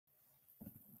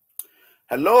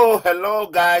Hello,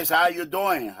 guys. How you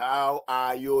doing? How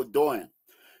are you doing?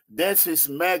 This is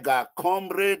Mega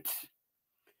Comrade,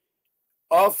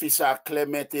 Officer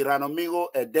Clement Ranomigo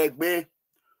Edegbe,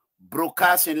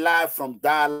 broadcasting live from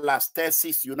Dallas,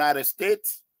 Texas, United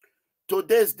States.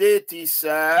 Today's date is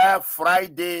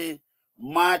Friday,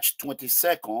 March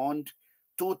 22nd,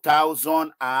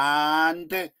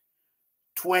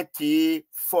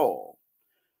 2024.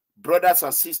 Brothers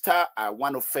and sisters, I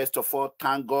want to first of all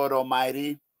thank God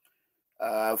Almighty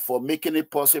for making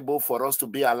it possible for us to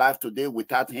be alive today.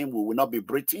 Without him, we will not be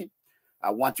breathing.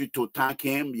 I want you to thank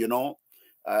him. You know,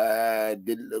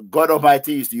 God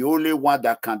Almighty is the only one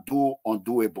that can do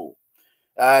undoable.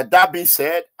 That being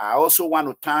said, I also want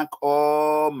to thank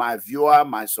all my viewers,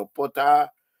 my supporter,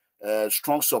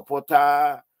 strong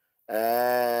supporter,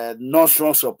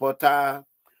 non-strong supporter,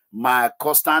 my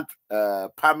constant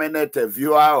permanent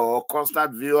viewer or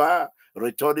constant viewer,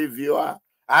 returning viewer.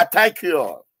 I thank you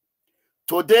all.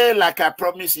 Today, like I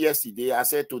promised yesterday, I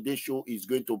said today's show is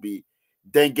going to be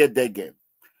dengue.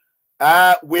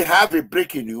 We have a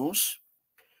breaking news.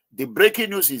 The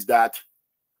breaking news is that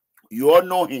you all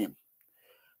know him.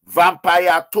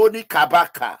 Vampire Tony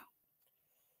Kabaka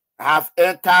have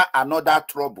entered another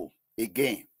trouble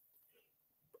again.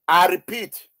 I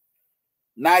repeat,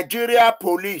 Nigeria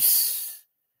Police,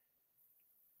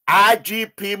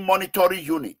 IGP Monitoring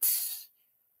Unit,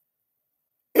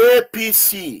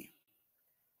 APC,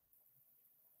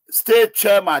 State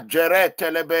Chairman Jarret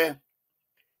Tenebe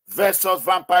versus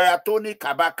Vampire Tony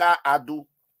Kabaka Adu.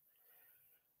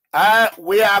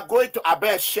 We are going to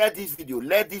share this video.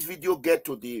 Let this video get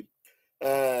to the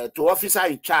to officer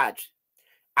in charge,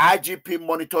 IGP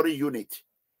Monitoring Unit,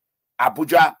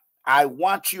 Abuja. I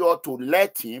want you all to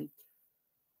let him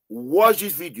watch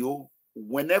this video.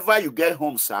 Whenever you get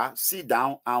home, sir, sit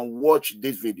down and watch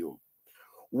this video.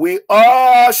 We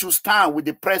all should stand with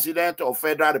the President of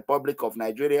Federal Republic of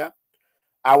Nigeria,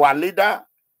 our leader,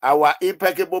 our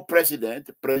impeccable President,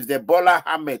 President Bola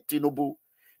Ahmed Tinubu,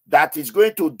 that is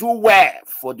going to do well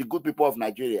for the good people of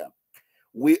Nigeria.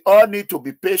 We all need to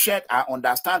be patient and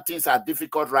understand things are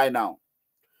difficult right now.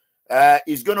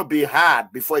 It's going to be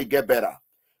hard before it gets better.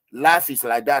 Life is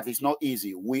like that. It's not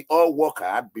easy. We all work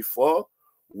hard before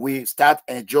we start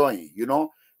enjoying, you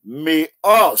know. May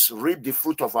us reap the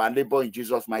fruit of our labor in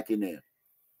Jesus' mighty name.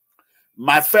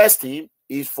 My first thing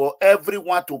is for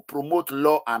everyone to promote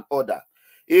law and order.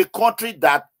 A country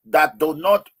that does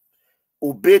not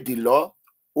obey the law,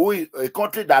 a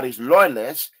country that is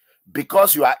lawless,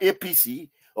 because you are APC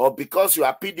or because you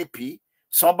are PDP,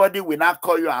 somebody will not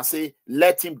call you and say,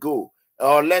 let him go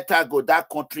or let her go. That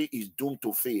country is doomed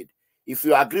to fade. If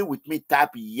you agree with me, type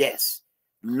yes.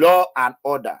 Law and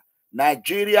order.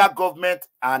 Nigeria government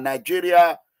and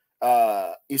Nigeria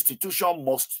institution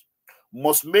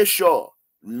must make sure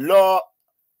law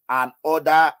and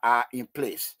order are in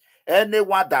place.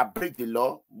 Anyone that breaks the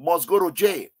law must go to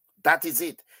jail. That is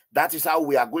it. That is how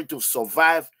we are going to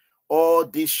survive all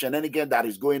this shenanigans that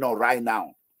is going on right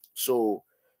now. So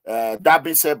that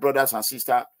being said, brothers and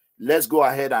sisters, let's go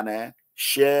ahead and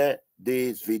share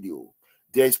this video.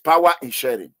 There is power in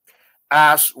sharing.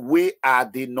 As we are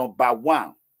the number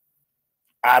one,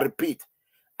 I repeat,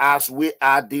 as we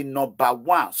are the number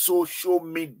one social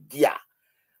media,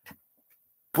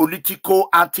 political,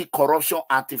 anti-corruption,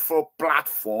 anti-fraud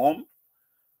platform,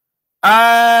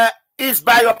 is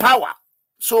by your power.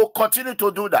 So continue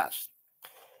to do that.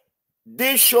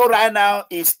 This show right now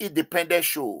is independent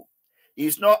show.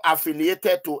 It's not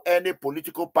affiliated to any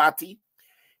political party.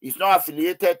 It's not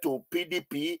affiliated to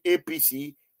PDP,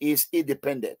 APC. It's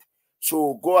independent.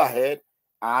 So go ahead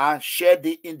and share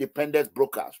the independent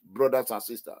brokers, brothers and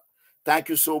sisters. Thank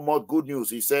you so much. Good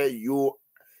news. He said,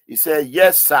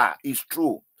 yes, sir, it's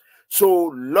true.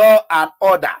 So law and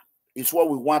order is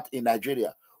what we want in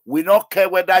Nigeria. We don't care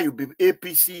whether you be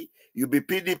APC, you be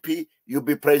PDP, you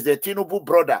be President Tinubu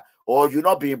brother, or you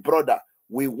not being brother.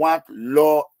 We want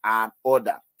law and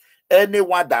order.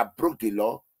 Anyone that broke the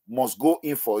law must go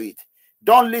in for it.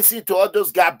 Don't listen to all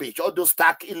those garbage, all those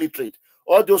stark illiterate,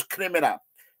 all those criminals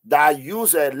that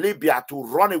use Libya to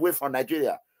run away from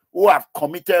Nigeria, who have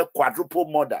committed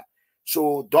quadruple murder.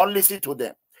 So don't listen to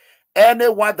them.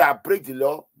 Anyone that breaks the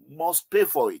law must pay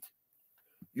for it.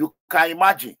 You can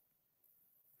imagine.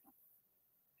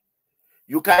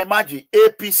 You can imagine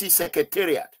APC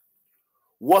Secretariat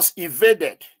was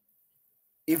invaded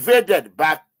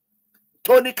by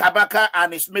Tony Kabaka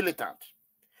and his militants.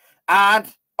 And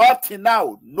up till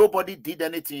now, nobody did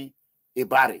anything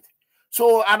about it.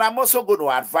 So, and I'm also going to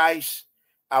advise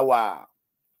our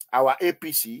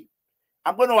APC.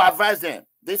 I'm going to advise them.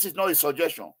 This is not a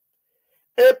suggestion.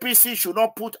 APC should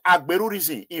not put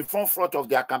Agberurism in front of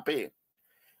their campaign.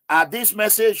 And this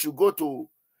message should go to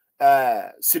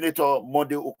Senator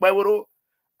Monde Okpebholo,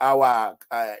 our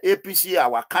APC,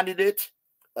 our candidate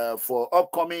for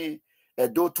upcoming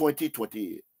Edo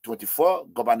 2024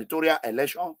 gubernatorial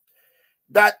election,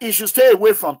 that he should stay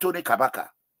away from Tony Kabaka.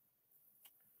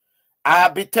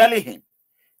 I'll be telling him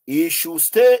he should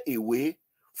stay away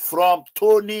from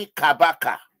Tony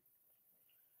Kabaka.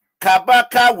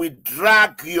 Kabaka will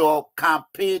drag your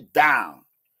campaign down.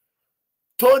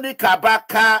 Tony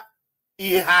Kabaka,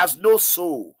 he has no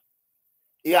soul.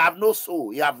 He have no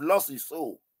soul. He have lost his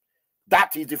soul.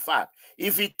 That is the fact.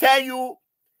 If he tell you,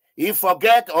 he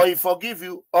forget or he forgive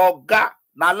you, or God,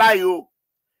 nalayo,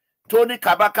 Tony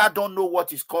Kabaka don't know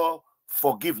what is called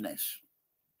forgiveness.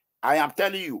 I am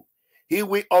telling you, he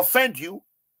will offend you.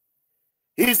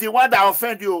 He's the one that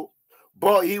offend you,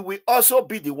 but he will also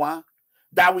be the one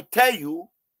that will tell you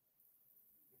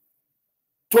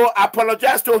to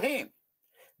apologize to him.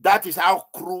 That is how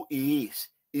cruel he is.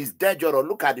 He's dangerous.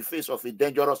 Look at the face of a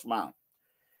dangerous man.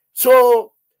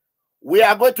 So we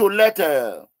are going to let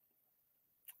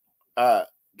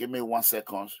give me 1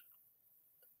 second.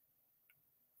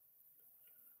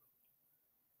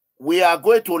 We are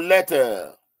going to let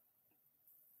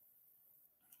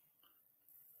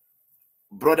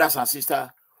brothers and sisters,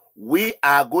 we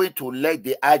are going to let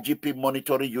the IGP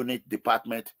Monitoring Unit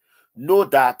Department know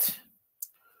that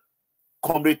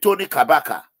Comrade Tony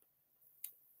Kabaka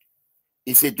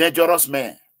is a dangerous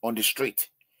man on the street.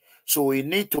 So we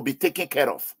need to be taken care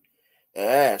of.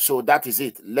 So that is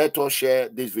it. Let us share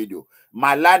this video.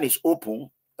 My line is open.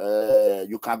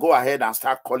 You can go ahead and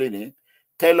start calling in.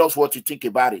 Tell us what you think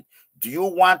about it. Do you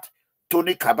want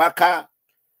Tony Kabaka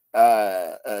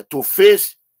to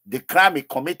face the crime he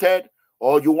committed,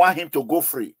 or you want him to go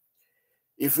free?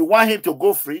 If you want him to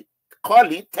go free, call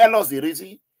him. Tell us the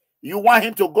reason you want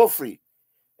him to go free.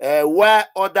 Where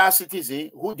other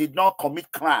citizens who did not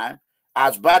commit crime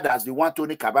as bad as the one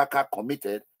Tony Kabaka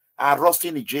committed are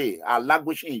rusting in jail, are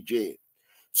languishing in jail.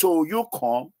 So you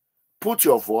come, put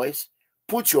your voice,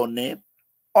 put your name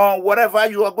on whatever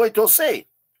you are going to say.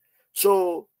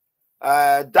 So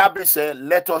that being said,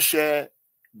 let us share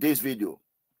this video.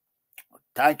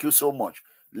 Thank you so much.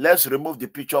 Let's remove the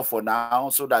picture for now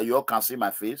so that you all can see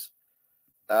my face.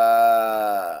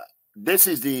 This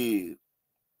is the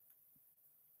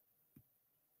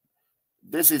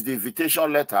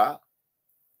invitation letter.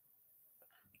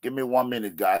 Give me 1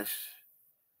 minute, guys.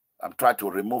 I'm trying to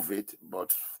remove it,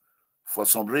 but for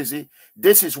some reason,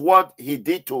 this is what he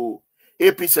did to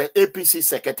APC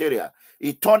Secretariat.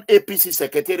 He turned APC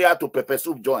Secretariat to pepper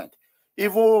soup joint.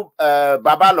 Even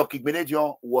Baba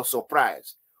Lokigbenedion was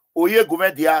surprised. Oye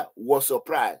Gumedia was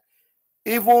surprised.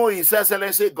 Even His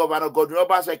Excellency Governor Godwin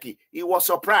Obaseki, he was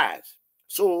surprised.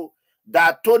 So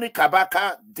that Tony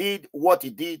Kabaka did what he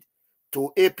did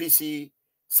to APC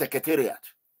Secretariat.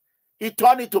 He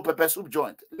turned it to pepper soup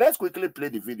joint. Let's quickly play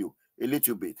the video a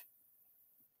little bit.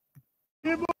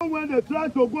 Even when they try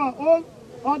to go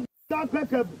on that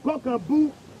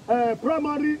cock-and-bull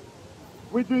primary,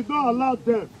 we did not allow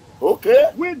them.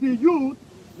 Okay. With the youth,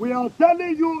 we are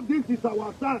telling you this is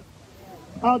our time.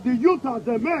 And the youth has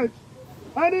emerged.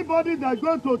 Anybody that's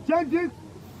going to change it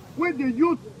with the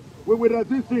youth, we will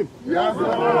resist him. Yes,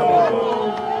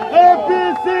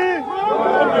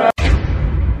 APC!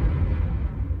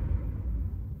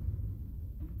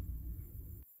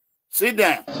 Sit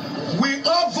down. We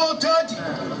all voted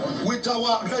with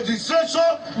our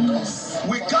registration. Yes.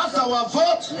 We cast our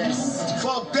vote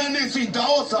for Dennis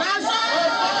Idahosa. Yes.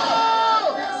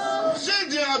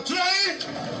 Since they are trying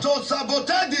to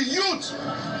sabotage the youth,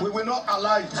 we will not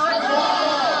allow it.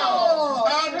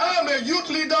 And I'm a youth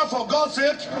leader, for God's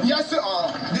sake. Yes, sir.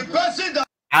 The person that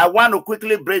I want to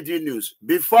quickly break the news.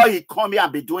 Before he come here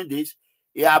and be doing this,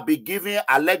 he had been giving,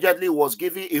 allegedly was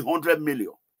giving 100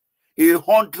 million.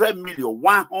 100 million,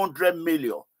 100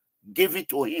 million given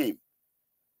to him.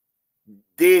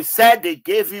 They said they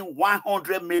gave him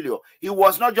 100 million. He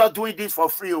was not just doing this for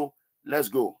free. Let's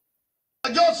go.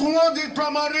 I just won the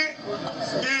primary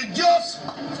in just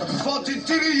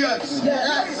 43 years.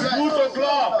 Yes.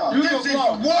 This is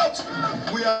what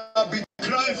we have been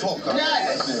crying for.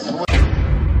 Yes.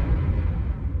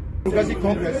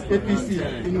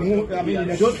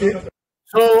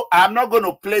 So I'm not going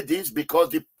to play this because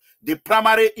the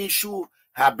primary issue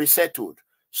have been settled.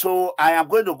 So I am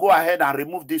going to go ahead and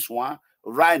remove this one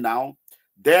right now.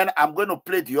 Then I'm going to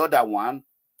play the other one.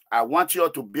 I want you all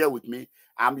to bear with me.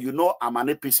 You know, I'm an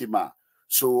APC man.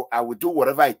 So I will do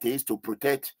whatever it takes to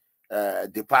protect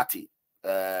the party.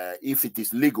 If it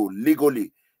is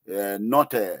legally,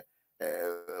 not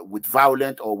with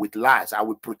violence or with lies. I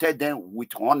will protect them with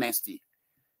honesty,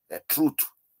 truth.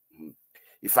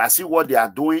 If I see what they are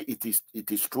doing,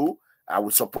 it is true, I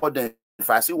will support them. If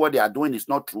I see what they are doing is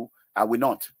not true, I will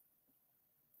not.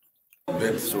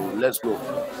 So let's go.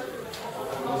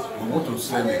 We want to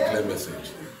send a clear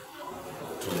message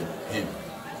to him.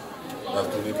 That's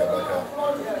Tony Kabaka,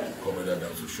 Comrade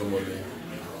Oshiomhole,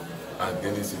 and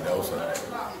Dennis Idahosa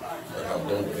that have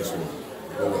done this one.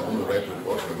 But we're going to write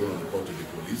reports, we're going to report to the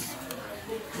police,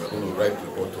 we're going to write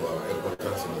report to our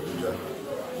headquarters in Abuja.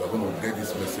 We're going to get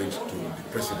this message to the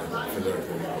President of the Federal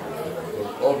Republic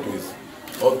of Nigeria.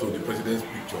 All to the President's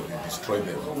picture, they destroyed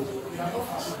them in the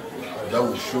office. That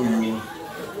will show you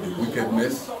the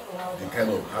wickedness, the kind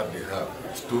of heart they have.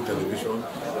 Stole television,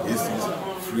 ACs,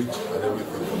 fridge, and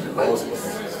everything. All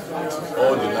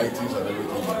the lightings and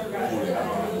everything.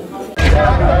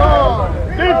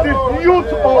 This is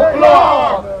youth of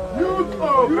love. Youth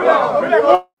of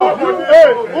love.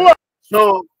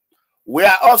 So we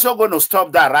are also going to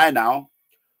stop that right now.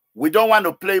 We don't want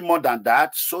to play more than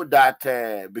that, so that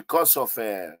because of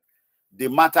the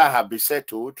matter have been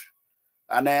settled,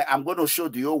 and I'm going to show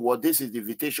the whole world. This is the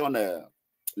invitation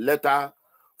letter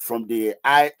from the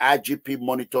IGP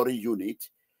monitoring unit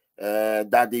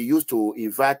that they used to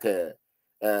invite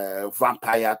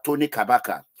vampire Tony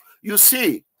Kabaka. You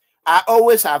see, I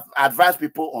always have advised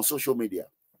people on social media.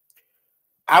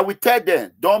 I will tell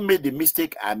them, don't make the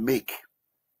mistake I make.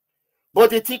 But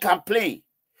they think I'm playing.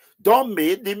 Don't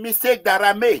make the mistake that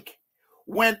I make.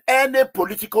 When any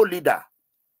political leader,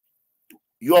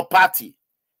 your party,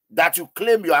 that you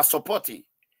claim you are supporting,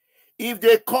 if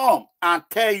they come and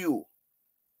tell you,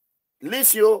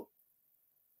 listen,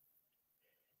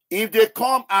 if they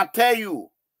come and tell you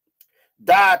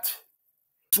that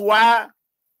why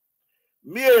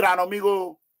me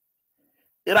Iranomigo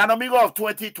of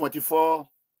 2024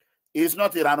 is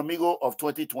not Iranomigo of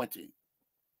 2020.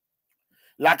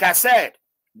 Like I said,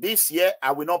 this year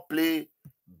I will not play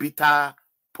bitter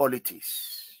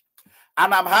politics.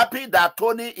 And I'm happy that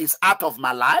Tony is out of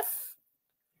my life.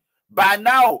 By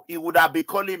now, he would have been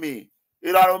calling me,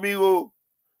 Iranomigo,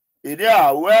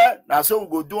 yeah, well, now so we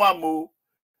go do a move.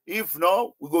 If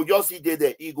no, we go just sit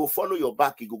there. He go follow your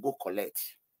back, he go collect.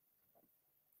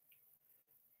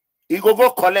 He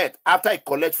go collect. After he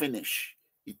collect finish,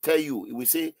 he tell you, he will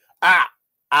say,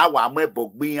 our me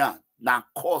bogbian. Now,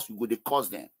 cause we go to cause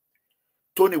them.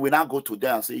 Tony will now go to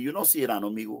them and say, you don't see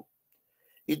Iranomigo.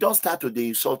 He don't start to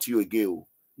insult you again.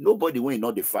 Nobody will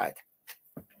not the fight.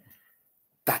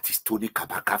 That is Tony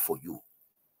Kabaka for you.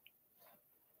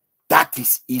 That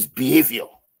is his behavior.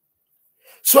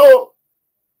 So,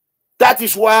 that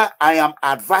is why I am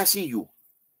advising you.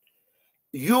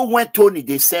 You went Tony,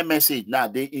 they send message now,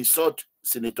 they insult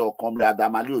Senator Comrade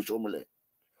Oshiomhole.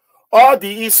 All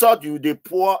the insult they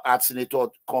pour at Senator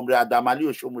Comrade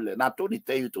Oshiomhole. Now Tony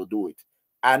tell you to do it.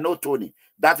 I know Tony.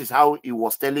 That is how he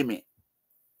was telling me.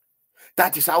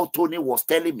 That is how Tony was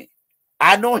telling me.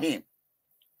 I know him.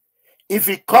 If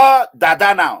he call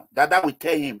Dada now, Dada will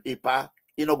tell him, Epa,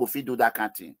 he not go fit do that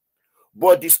kind of thing.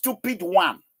 But the stupid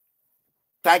one,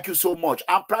 thank you so much.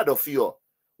 I'm proud of you.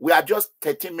 We are just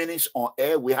 13 minutes on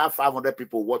air. We have 500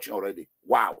 people watching already.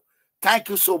 Wow. Thank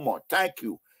you so much. Thank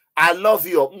you. I love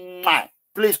you.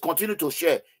 Please continue to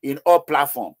share in all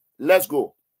platforms. Let's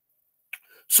go.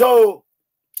 So,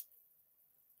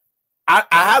 I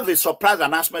have a surprise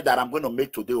announcement that I'm going to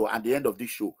make today at the end of this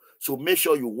show. So make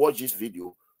sure you watch this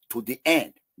video to the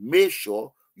end. Make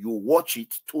sure you watch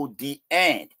it to the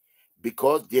end,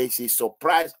 because there is a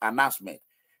surprise announcement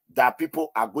that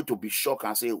people are going to be shocked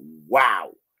and say,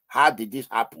 wow, how did this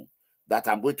happen, that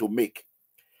I'm going to make.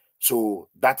 So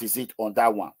that is it on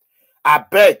that one. I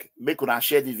beg, make una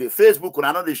share this video. Facebook,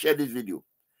 una not share this video.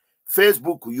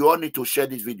 Facebook, you all need to share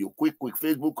this video. Quick.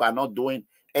 Facebook are not doing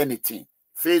anything.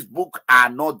 Facebook are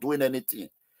not doing anything.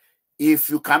 If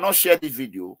you cannot share this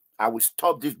video, I will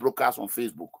stop this broadcast on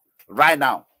Facebook right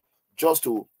now. Just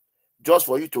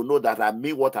for you to know that I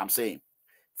mean what I'm saying.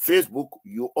 Facebook,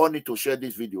 you all need to share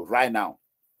this video right now.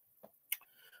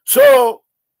 So,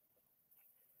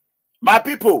 my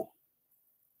people,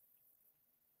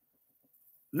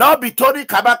 not be Tony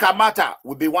Kabaka matter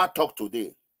will be one talk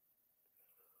today.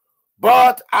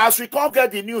 But as we can't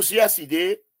get the news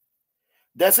yesterday,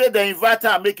 they said they invite her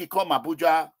and make it come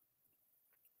Abuja,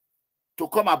 to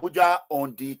come Abuja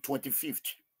on the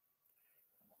 25th.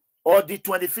 Or the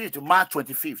 25th, March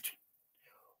 25th.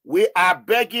 We are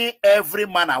begging every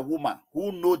man and woman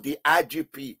who know the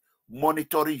IGP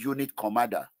monitoring unit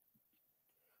commander,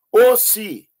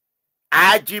 OC,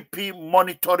 IGP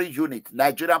monitoring unit,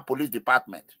 Nigerian Police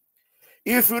Department.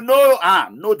 If you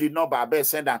know the number, I better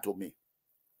send that to me.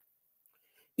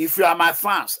 If you are my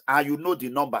fans and you know the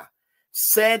number,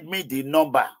 send me the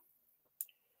number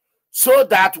so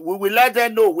that we will let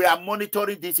them know we are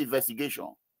monitoring this investigation.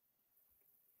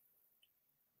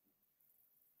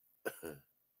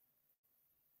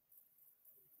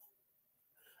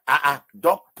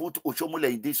 Don't put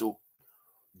Oshiomhole in this.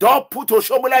 Don't put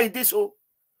Oshiomhole in this.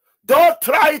 Don't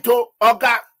try to,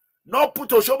 Oga. Not put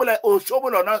Oshiomhole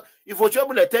or not. If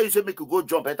Oshiomhole tell you say make you go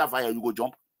jump, enter fire, you go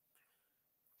jump.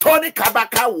 Tony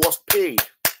Kabaka was paid.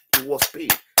 He was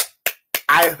paid.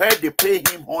 I heard they pay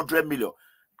him 100 million.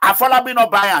 I follow me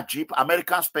not buy a Jeep,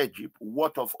 American spec Jeep,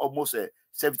 worth of almost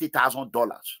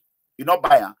 $70,000. You not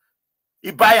buy a.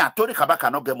 He buy a Tony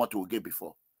Kabaka not get motor again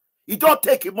before. He don't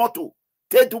take a motor.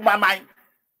 Take to my mind.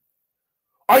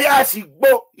 Oh yes, he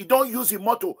go. He don't use his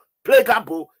motor. Play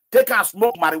gamble. Take and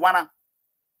smoke marijuana.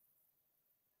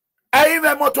 I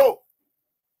even motor.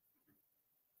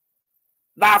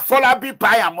 Now follow me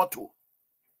buy a motor.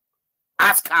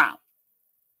 Ask him.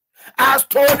 Ask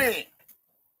Tony.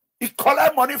 He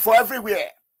collect money for everywhere.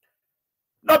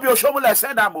 Not be Oshiomhole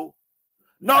sender, mo.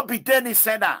 Not be Dennis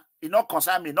sender. It not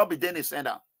concern me. Not be Dennis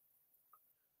sender.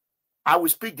 I will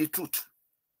speak the truth.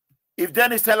 If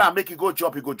Dennis tell him make you go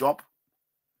jump, he go jump.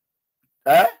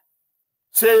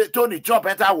 Say Tony jump,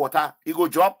 enter water, he go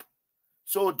jump.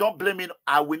 So don't blame me.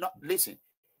 I will not listen.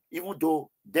 Even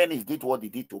though Dennis did what he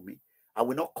did to me, I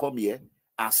will not come here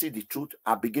and see the truth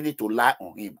and beginning to lie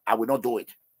on him. I will not do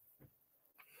it.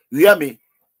 You hear me?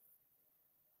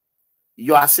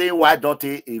 You are saying why don't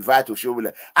he invite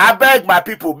Oshiomhole? I beg my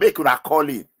people, make you call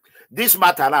in. This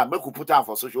matter now, make you put on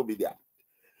for social media.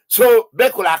 So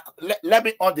make you let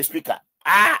me on the speaker.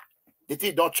 The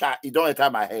thing don't chat, it don't enter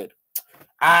my head.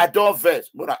 I don't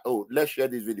first. Oh, let's share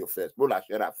this video first. Bola,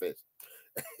 share that first.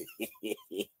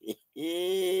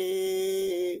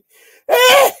 He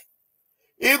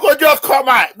go just come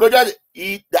out. Go just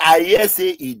I hear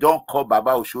say he don't call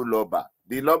Baba Oshiomhole.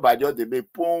 The Loba just they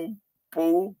make boom,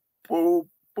 boom, boom,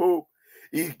 boom.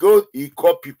 He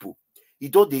call people. He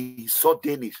don't they insult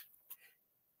Dennis.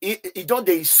 He don't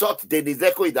they insult Dennis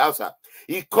Echo Idahosa.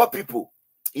 He call people.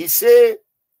 He say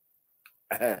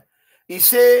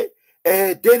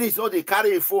Dennis no they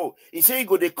carry a phone. He say he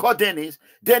go they call Dennis.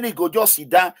 Dennis go just sit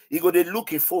down. He go they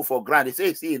looking for grand. He say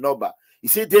he see a number. He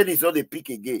say Dennis no they pick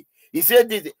again. He said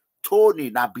this Tony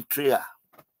na betrayer.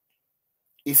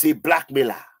 He's a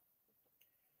blackmailer.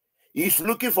 He's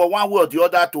looking for one way or the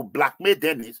other to blackmail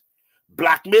Dennis,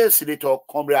 blackmail Senator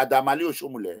Comrade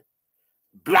Oshiomhole,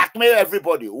 blackmail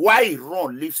everybody. Why he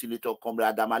run, leave Senator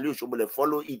Comrade Oshiomhole,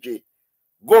 follow EJ,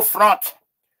 go front.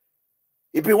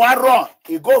 If he want run,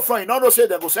 he go front. He don't say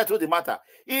they go settle the matter.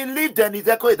 He leave Dennis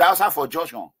Echo Idahosa for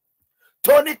Joshua.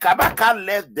 Tony Kabaka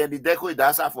left Dennis Echo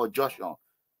Idahosa for Joshua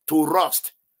to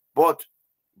rust. But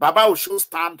Baba Osho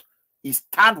stand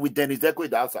with Dennis Echo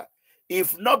Idahosa.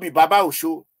 If not be Baba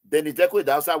Osho, Dennis Echo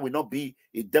Idahosa will not be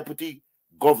a deputy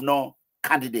governor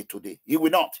candidate today. He will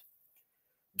not.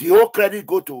 The whole credit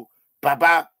go to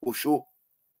Baba Osho.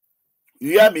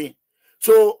 You hear me?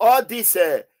 So all this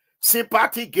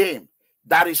sympathy game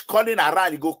that is calling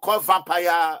around, you go call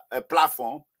vampire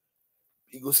platform.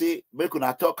 You go say, make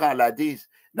una talk like this.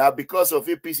 Now because of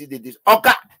APC, they this.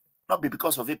 Okay. Not be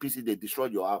because of APC they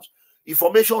destroyed your house.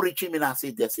 Information reaching me and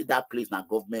say they say that place na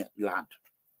government land.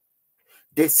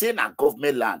 They say na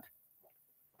government land.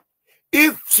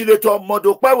 If Senator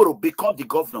Okpebholo become the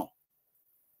governor,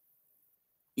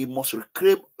 he must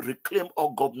reclaim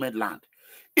all government land.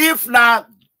 If now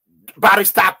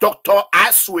Barrister Dr.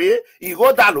 Asue,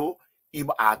 Ighodalo,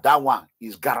 that one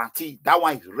is guaranteed. That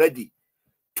one is ready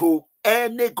to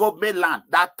any government land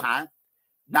that time.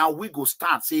 Now we go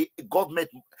stand, say government,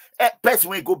 person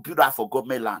when go build that for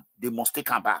government land, they must take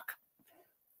them back.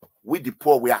 We the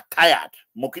poor, we are tired.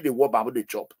 Monkey the war about the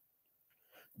chop.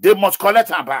 They must collect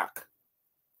them back.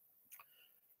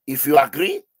 If you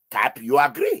agree, type you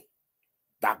agree.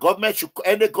 That government should,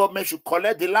 any government should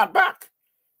collect the land back.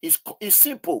 It's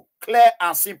simple, clear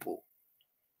and simple.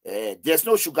 There's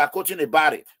no sugarcoating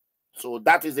about it. So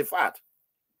that is the fact.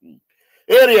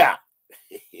 Area.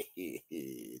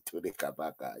 To the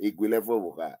Kabaka.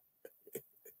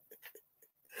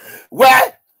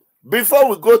 Well, before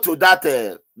we go to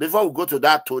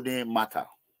that Tony matter,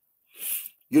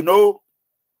 you know,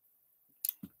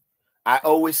 I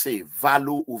always say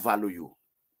value who value you.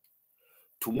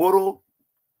 Tomorrow,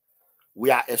 we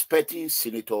are expecting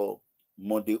Senator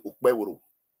Monday Okpebholo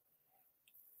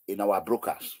in our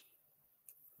brokers.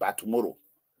 But tomorrow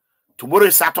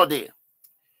is Saturday.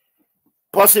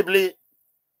 Possibly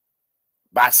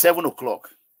by 7 o'clock.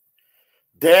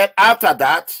 Then after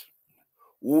that,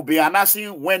 We'll be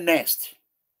announcing when next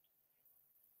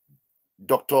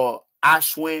Dr.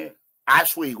 Asue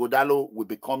Ighodalo will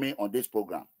be coming on this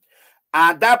program.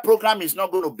 And that program is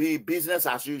not going to be business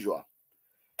as usual.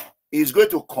 He's going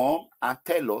to come and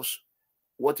tell us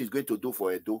what he's going to do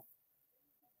for Edo.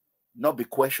 Not be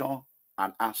question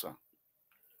and answer.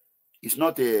 It's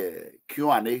not a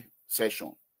Q&A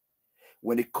session.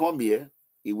 When he come here,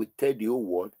 he will tell the whole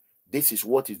world, this is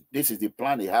the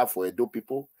plan he have for Edo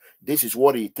people. This is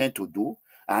what he intend to do,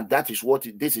 and this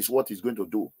is what he's going to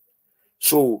do.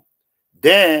 So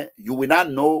then you will not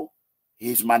know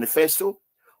his manifesto,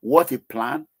 what he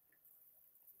planned.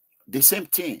 The same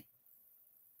thing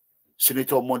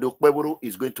Senator Okpebholo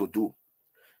is going to do.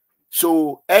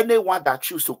 So anyone that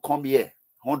chooses to come here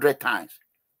 100 times,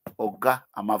 Oga,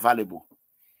 I'm available.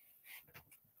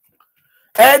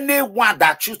 Anyone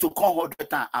that chooses to come 100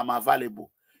 times, I'm available.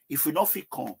 If you don't feel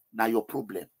come, now your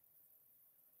problem.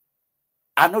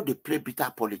 I know they play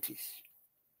bitter politics.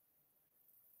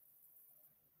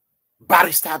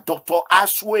 Barrister Dr.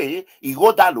 Asue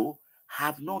Ighodalo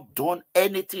have not done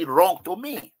anything wrong to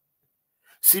me.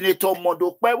 Senator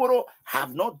Okpebholo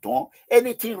have not done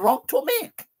anything wrong to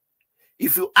me.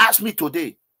 If you ask me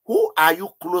today, who are you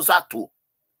closer to?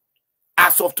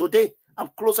 As of today, I'm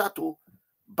closer to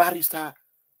Barrister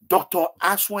Dr.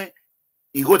 Asue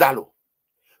Ighodalo,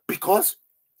 because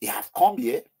he have come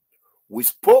here. We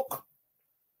spoke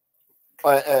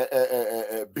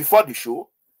before the show.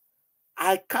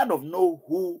 I kind of know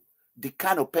who the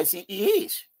kind of person he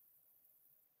is.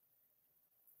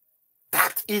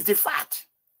 That is the fact.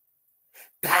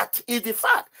 That is the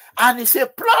fact. And it's a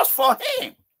plus for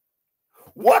him.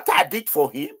 What I did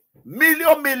for him,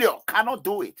 million cannot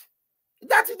do it.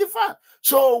 That is the fact.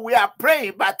 So we are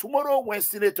praying by tomorrow when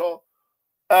Senator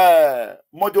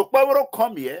Okpebholo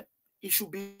come here, he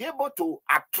should be able to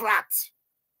attract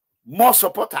more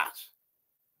supporters.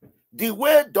 The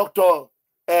way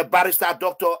Barrister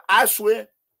Dr. Asue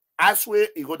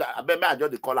Ighodalo, I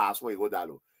just call her Asue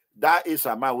Ighodalo. That is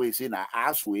a man way saying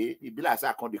Asue, it be like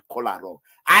I call the color wrong.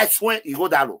 Asue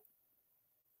Ighodalo.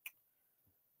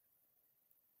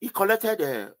 He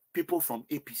collected people from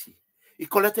APC. He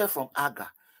collected from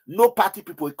AGA. No party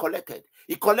people he collected.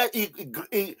 He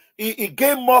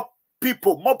gained more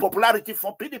people, more popularity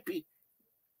from PDP.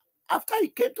 After he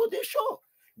came to the show,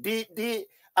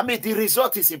 the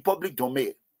result is in public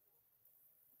domain.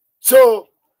 So,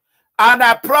 and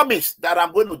I promise that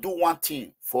I'm going to do one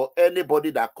thing for anybody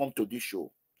that come to this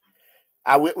show.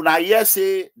 When I hear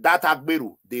say that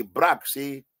Agberu, they brag,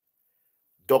 say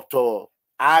Dr.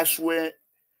 Asue,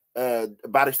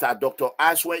 Barrister Dr.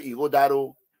 Asue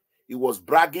Ighodalo, he was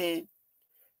bragging,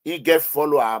 he get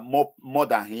follower more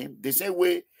than him. The same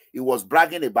way he was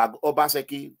bragging about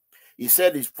Obaseki. He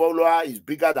said his follower is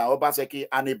bigger than Obaseki,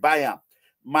 and he buy him.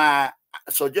 My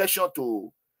suggestion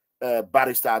to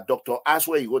Barrister Dr.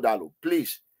 Asue Ighodalo,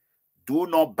 please do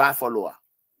not buy follower.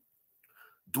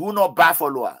 Do not buy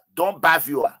follower. Don't buy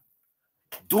viewer.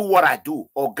 Do what I do.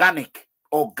 Organic.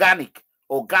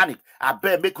 I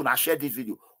better make you share this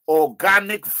video.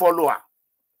 Organic follower.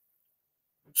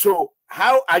 So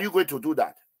how are you going to do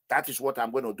that? That is what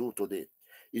I'm going to do today.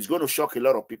 It's going to shock a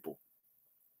lot of people.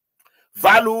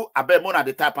 Value, I better more at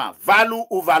the type of value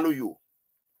who value you.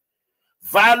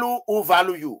 Value who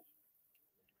value you.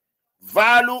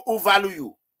 Value who value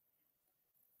you.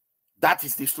 That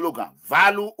is the slogan.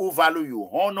 Value who value you.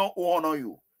 Honor who honor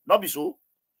you. Not be so.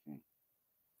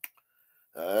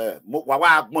 Value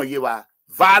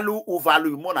who value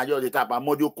you. More than your type.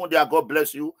 God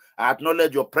bless you. I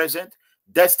acknowledge your present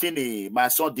destiny, my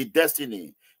son. The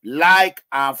destiny. Like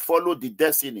and follow the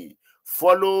destiny.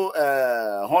 Follow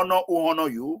honor who honor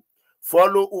you.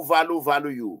 Follow who value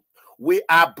you. We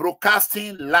are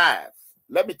broadcasting live.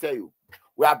 Let me tell you,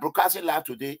 we are broadcasting live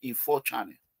today in 4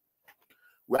 channels.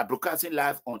 We are broadcasting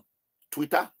live on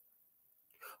Twitter.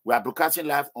 We are broadcasting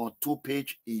live on 2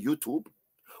 pages in YouTube.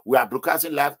 We are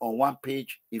broadcasting live on 1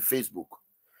 page in Facebook.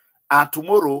 And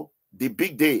tomorrow, the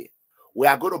big day, we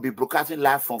are going to be broadcasting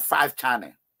live from 5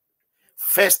 channels.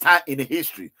 First time in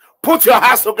history. Put your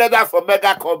hands together for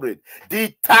Mega Comrade.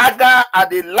 The tiger and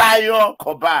the lion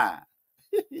combined.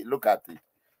 Look at it.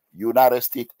 United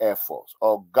States Air Force.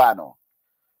 Organo.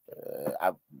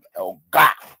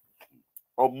 Oga.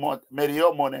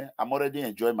 Money. I'm already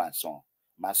enjoying my son.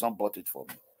 My son bought it for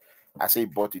me. I say he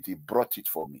bought it. He brought it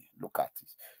for me. Look at it.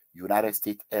 United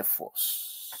States Air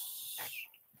Force.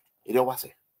 You know what I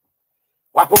say?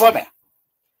 What over me?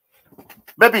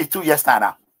 Maybe 2 years time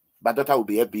now. My daughter will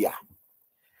be a beer.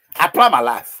 I plan my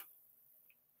life.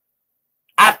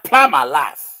 I plan my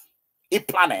life. I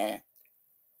plan it.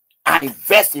 I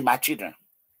invest in my children.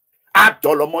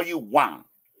 Adolomoyi 1.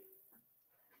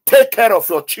 Take care of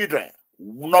your children.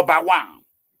 Number 1.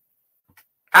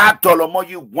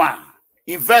 Adolomoyi 1.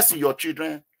 Invest in your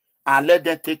children and let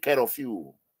them take care of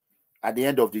you at the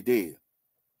end of the day.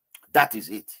 That is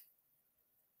it.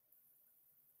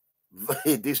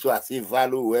 This was a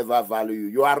value, whoever value you.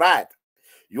 You are right.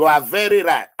 You are very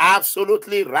right.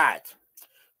 Absolutely right.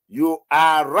 You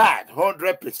are right.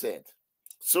 100%.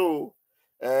 So,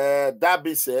 that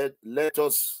being said, let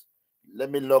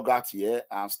me log out here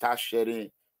and start sharing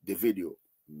the video.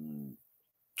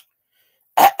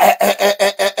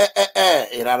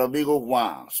 Amigo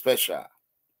 1 special.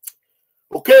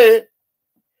 Okay.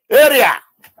 Area.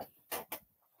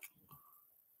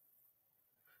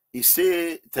 He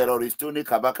say terrorist Tony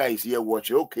Kabaka is here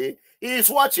watching. Okay. He is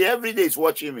watching. Every day he's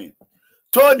watching me.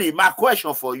 Tony, my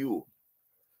question for you.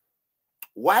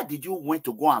 Why did you want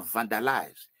to go and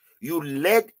vandalize? You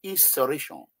led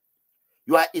insurrection.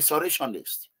 You are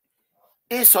insurrectionist.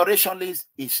 Insurrectionist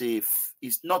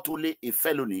is not only a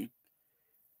felony,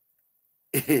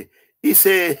 it's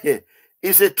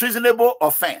a treasonable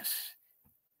offense.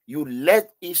 You led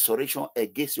insurrection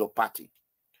against your party.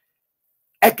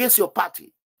 Against your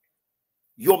party.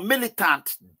 Your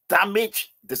militant damaged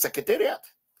the secretariat.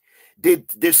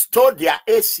 They stole their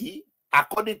AC,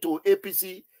 according to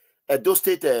APC, those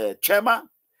state chairman.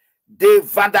 They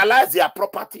vandalized their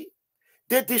property.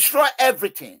 They destroy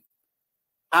everything.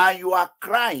 And you are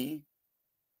crying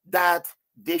that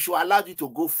they should allow you to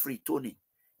go free, Tony.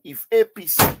 If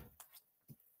APC,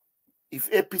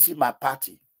 my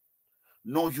party,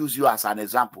 no use you as an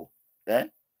example,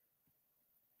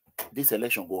 this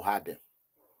election go hard them.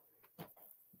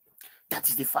 That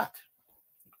is the fact.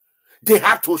 They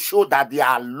have to show that they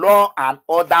are law and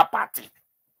order party.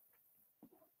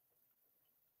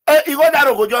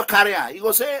 Ighodalo go just carry on. You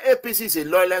go say APC is a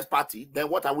loyalist party. Then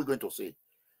what are we going to say?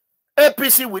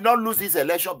 APC will not lose this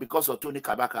election because of Tony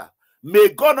Kabaka. May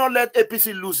God not let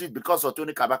APC lose it because of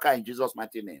Tony Kabaka in Jesus'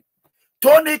 mighty name.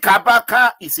 Tony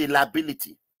Kabaka is a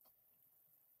liability.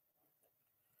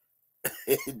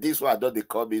 This one don't they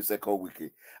call me second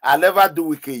wiki. I never do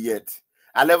wiki yet.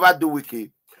 I never do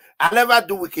wiki.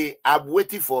 I'm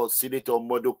waiting for Senator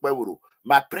Okpebholo.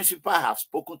 My principal have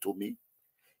spoken to me.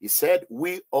 He said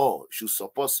we all should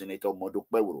support Senator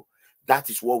Okpebholo. That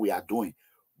is what we are doing.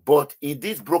 But in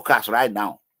this broadcast right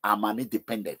now, I'm an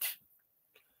independent.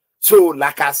 So,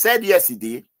 like I said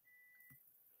yesterday,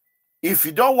 if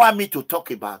you don't want me to talk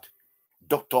about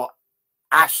Dr.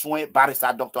 Asue,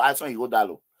 Barrister Dr. Asue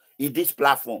Ighodalo in this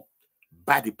platform,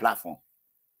 buy the platform.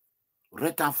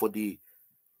 Return for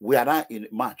we are now in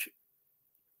March,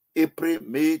 April,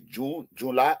 May, June,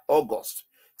 July, August,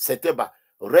 September.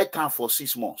 Return for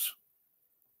 6 months.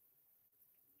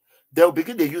 They'll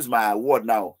begin to use my word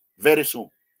now very soon.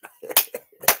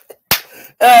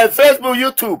 Facebook,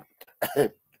 YouTube.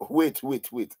 Wait.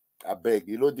 I beg.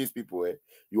 You know these people,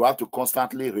 you have to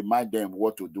constantly remind them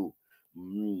what to do.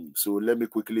 So let me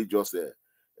quickly just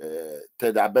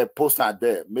tell them, I beg, post out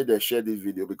there, make them share this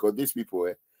video because these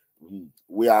people,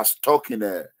 we are stuck in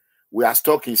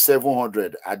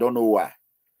 700. I don't know why.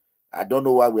 I don't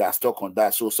know why we are stuck on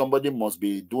that. So somebody must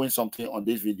be doing something on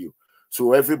this video.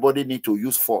 So everybody need to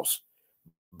use force,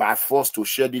 by force, to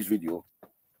share this video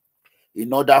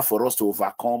in order for us to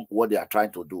overcome what they are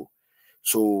trying to do.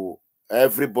 So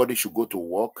everybody should go to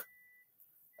work.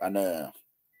 And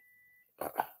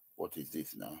what is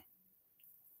this now?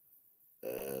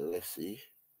 Let's see.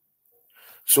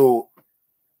 So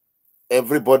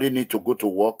everybody need to go to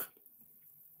work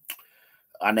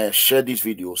and share this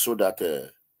video so that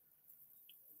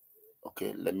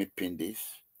okay, let me pin this.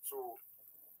 So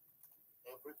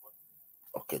everybody,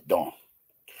 okay, done.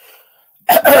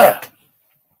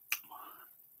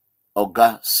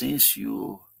 Oga, since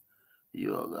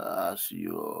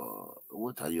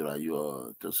what are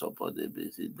you to support the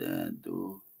president?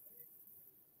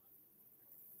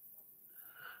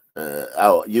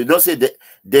 You don't say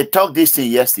they talked this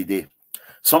thing yesterday.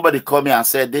 Somebody called me and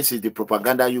said this is the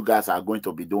propaganda you guys are going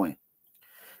to be doing.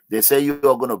 They say you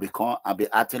are going to become and be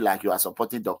acting like you are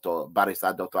supporting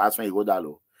Barrister Dr. Asue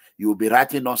Ighodalo. You will be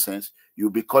writing nonsense. You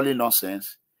will be calling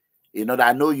nonsense. You know that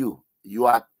I know you. You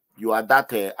are that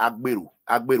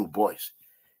Agberu boys.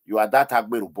 You are that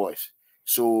Agberu boys.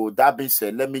 So that being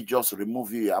said, let me just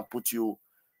remove you and put you.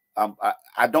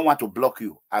 I don't want to block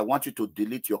you. I want you to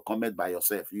delete your comment by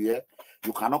yourself. You hear?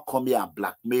 You cannot come here and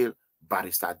blackmail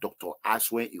Barrister Dr.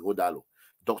 Asue Ighodalo.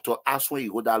 Dr. Asue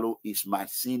Ighodalo is my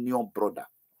senior brother.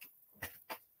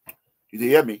 You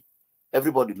hear me?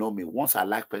 Everybody know me. Once I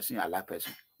like person, I like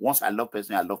person. Once I love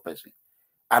person, I love person.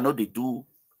 I know they do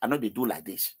like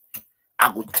this. I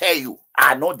will tell you, I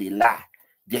I know the lie.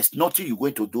 There's nothing you're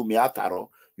going to do me after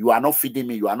all. You are not feeding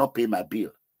me. You are not paying my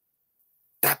bill.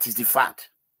 That is the fact.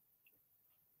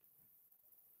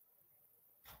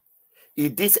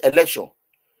 In this election,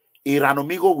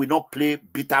 Iranomigo will not play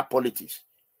bitter politics.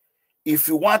 If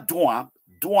you want do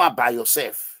one by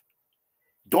yourself.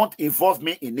 Don't involve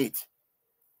me in it.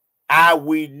 I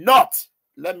will not.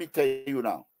 Let me tell you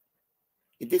now.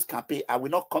 In this campaign, I will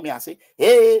not come here and say,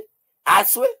 hey,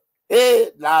 Asue,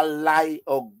 hey, la lie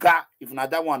or ga. If not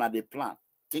that one at the plan,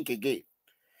 think again.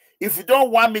 If you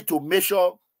don't want me to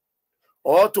measure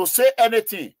or to say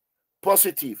anything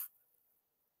positive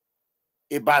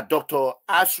about Dr.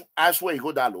 Asue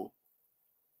Ighodalo,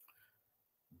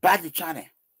 buy the channel.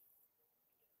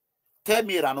 Tell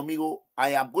me, Ranomigo,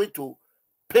 I am going to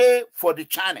pay for the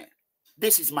channel.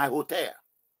 This is my hotel.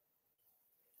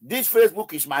 This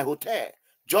Facebook is my hotel.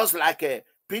 Just like a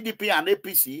PDP and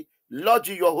APC lodge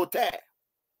in your hotel.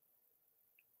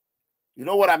 You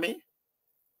know what I mean?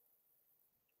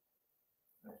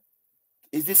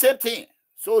 It's the same thing.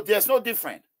 So there's no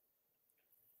difference.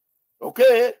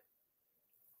 Okay?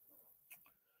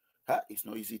 It's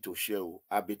not easy to share.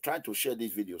 I've been trying to share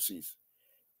this video since.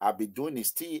 I've been doing it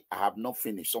still. I have not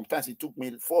finished. Sometimes it took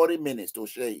me 40 minutes to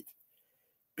share it.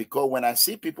 Because when I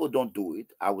see people don't do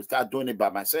it, I will start doing it by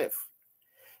myself.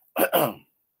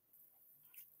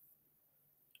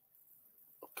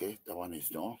 Okay, that one is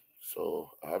done.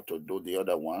 So I have to do the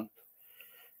other one.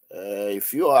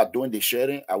 If you are doing the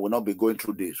sharing, I will not be going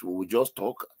through this. We will just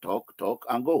talk,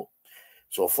 and go.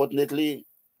 So fortunately,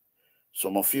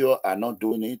 some of you are not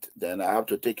doing it. Then I have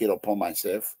to take it upon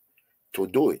myself to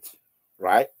do it.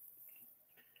 Right?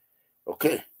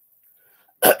 Okay.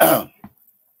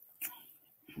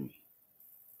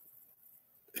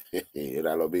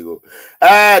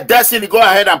 Destiny, go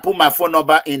ahead and put my phone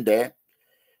number in there.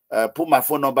 Put my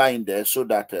phone number in there so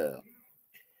that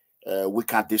we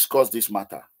can discuss this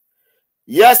matter.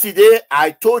 Yesterday,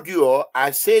 I told you all, I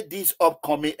said this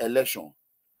upcoming election,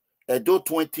 Edo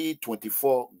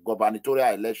 2024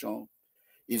 gubernatorial election,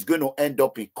 is going to end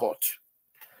up in court.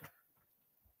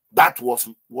 That was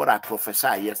what I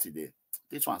prophesied yesterday.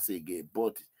 This one say again,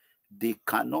 but they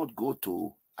cannot go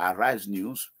to Arise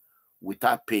News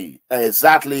without paying.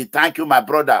 Exactly. Thank you, my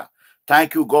brother.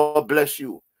 Thank you. God bless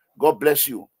you. God bless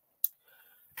you.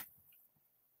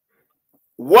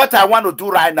 What I want to do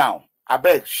right now, I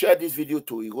beg, share this video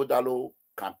to Ighodalo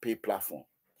campaign platform.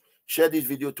 Share this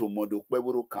video to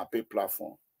Okpebholo campaign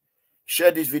platform.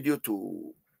 Share this video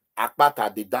to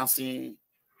Akpata, the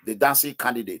dancing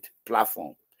candidate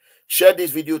platform. Share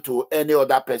this video to any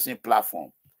other person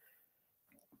platform.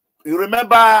 You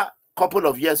remember a couple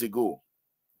of years ago,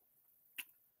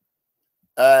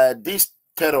 this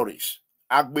terrorist,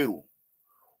 Agba,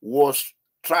 was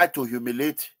trying to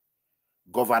humiliate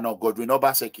Governor Godwin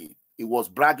Obaseki. He was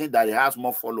bragging that he has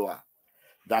more followers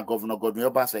than Governor Godwin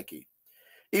Obaseki.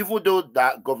 Even though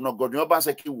that Governor Godwin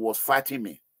Obaseki was fighting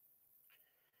me,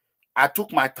 I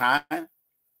took my time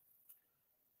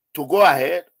to go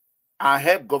ahead and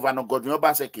help Governor Godwin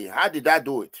Obaseki. How did I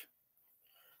do it?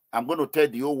 I'm going to tell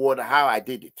the whole world how I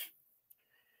did it.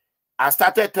 I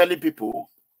started telling people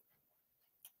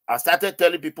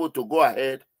to go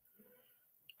ahead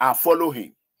and follow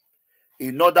him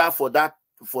in order for that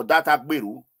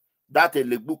Agberu, that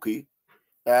Legbuki,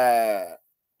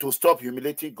 to stop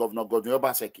humiliating Governor Godwin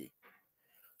Obaseki.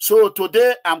 So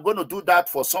today I'm going to do that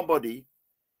for somebody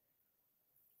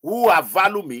who have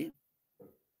value me,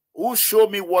 who show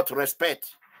me what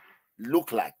respect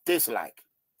look like, taste like.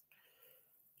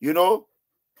 You know,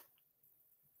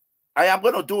 I am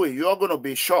going to do it. You're going to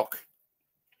be shocked.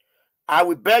 I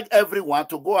will beg everyone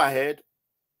to go ahead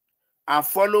and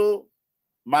follow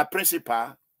my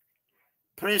principal,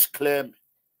 Prince Clem,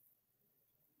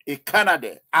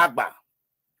 Ikanade, Agba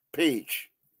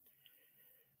page.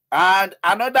 And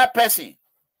another person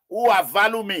who have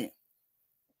value me,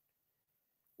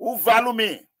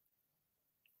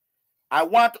 I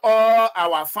want all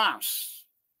our fans,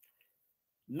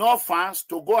 no fans,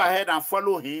 to go ahead and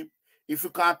follow him. If you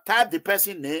can type the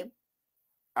person's name,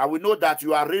 I will know that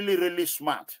you are really, really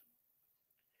smart.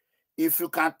 If you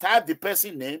can type the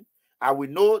person's name, I will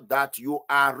know that you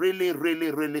are really,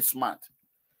 really, really smart.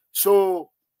 So,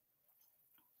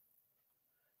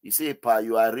 you say, Pa,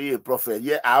 you are really a prophet.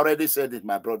 Yeah, I already said it,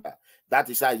 my brother. That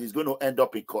is how it's going to end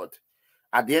up in court.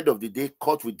 At the end of the day,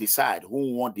 court will decide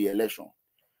who won the election.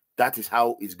 That is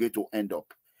how it's going to end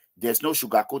up. There's no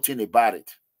sugarcoating about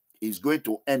it. It's going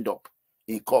to end up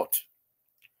in court.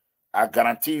 I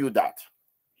guarantee you that.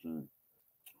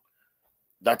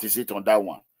 That is it on that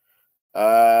one.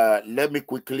 Let me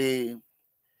quickly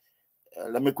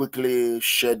Let me quickly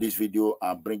share this video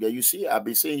and bring it. You see, I've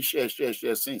been saying share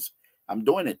since. I'm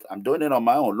doing it. I'm doing it on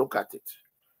my own. Look at it.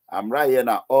 I'm right here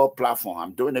on all platforms.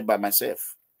 I'm doing it by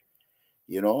myself.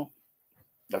 You know,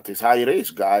 that is how it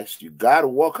is, guys. You got to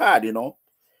work hard, you know.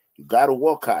 You got to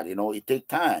work hard, you know. It takes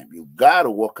time. You got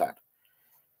to work hard.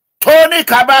 Tony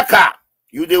Kabaka,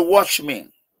 you they watch me.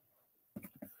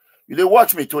 You they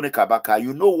watch me, Tony Kabaka.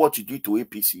 You know what you did to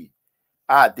APC.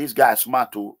 This guy is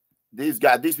smart too. These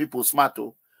people smart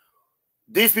too.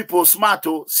 These people smart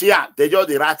too. See, they just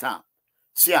the right hand.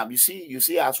 See, you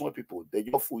see, Asue people, they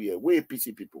just fool here. We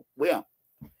APC people. Where?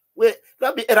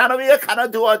 Don't be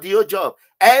cannot do all the job.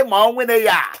 Hey, man, when they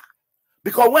are.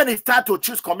 Because when it's time to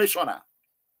choose commissioner,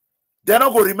 they're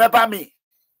not going to remember me.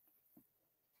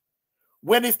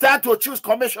 When it's time to choose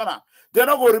commissioner, they're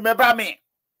not going to remember me.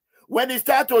 When it's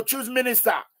time to choose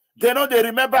minister, they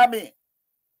remember me.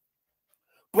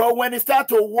 But when it's time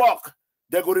to work,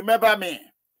 they go remember me.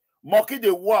 Monkey they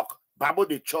work, Babo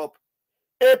they chop.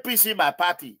 APC, my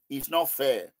party, is not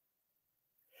fair.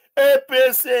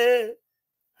 APC,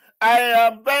 I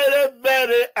am very,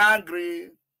 very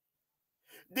angry.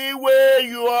 The way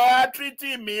you are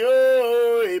treating me,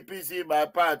 oh, APC, my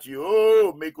party,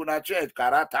 oh, make una change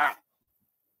character.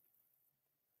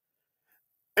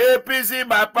 APC,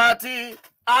 my party,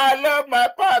 I love my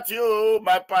party, oh,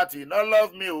 my party, not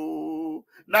love me, oh,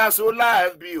 now so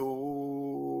life be,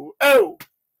 oh. Oh,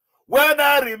 when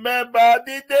I remember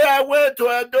the day I went to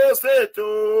Edahosa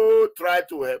to try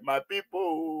to help my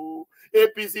people,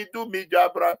 APC do me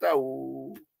jabrata,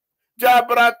 oh,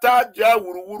 jabrata,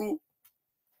 jawuru.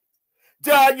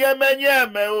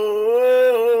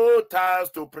 Oh, thanks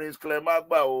to Prince Clem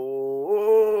Agba.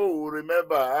 Oh,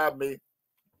 remember me.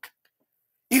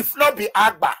 If not be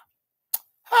Agba,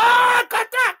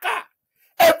 kataka,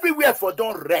 everywhere for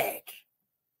don't red.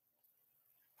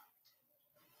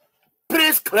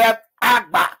 Prince Clem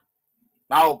Agba.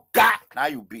 Now, God, now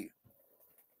you be.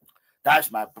 That's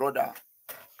my brother,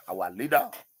 our leader,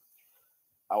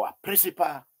 our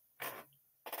principal.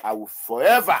 I will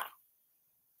forever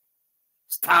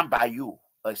stand by you,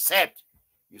 except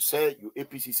you say your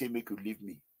APC say make you leave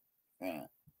me.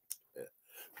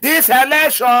 This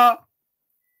election,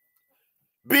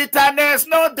 bitterness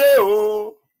no dey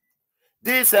oh.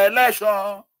 This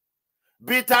election,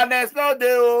 bitterness no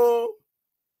dey oh.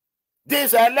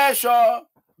 This election,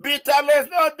 bitterness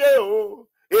no dey oh.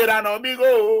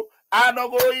 Iranomigo, I no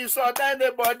go insult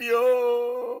anybody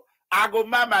oh. I go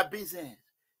mind my business.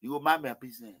 You go mind my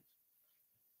business.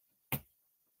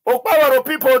 Okpebholo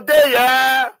people there,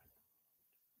 yeah.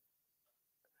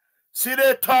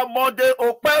 Senator Monday,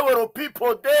 Okpebholo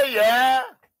people there, yeah.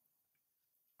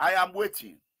 I am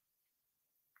waiting.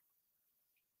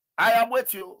 I am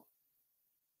with you.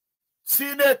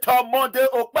 Senator Monday,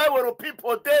 Okpebholo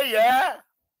people there, yeah.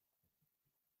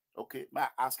 Okay, may I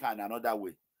ask her in another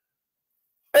way?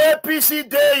 APC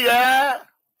there, yeah.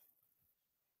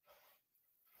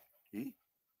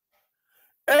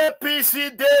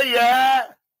 APC there,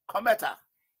 yeah. Come at her.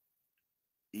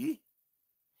 See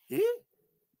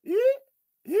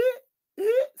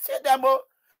them all.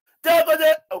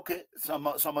 Okay, some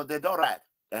of them don't write.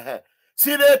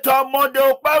 Senator Monday,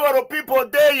 Okpebholo people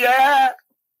there, yeah.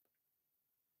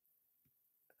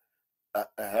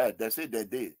 They say they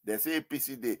did. They say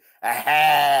APC day.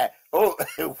 Oh,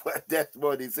 that's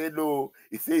what they say. No,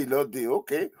 he say he not day.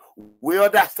 Okay, we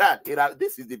understand.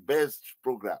 This is the best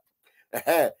program.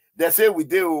 They say we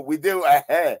do.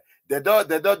 They don't.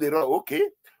 They wrong. Okay.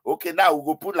 Now we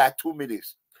go put like 2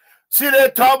 minutes.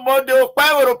 Senator Monday,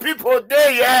 Okpebholo people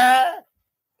there, yeah.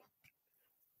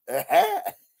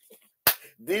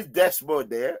 This dashboard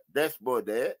there,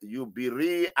 you be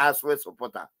real Asue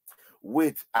supporter.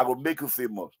 Wait, I will make you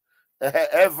famous.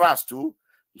 Evans too.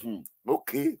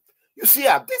 Okay. You see,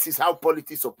 this is how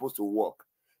politics is supposed to work.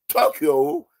 Talk your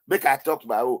own, make I talk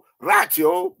my own. Rat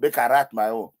your own, make I rat my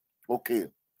own. Okay,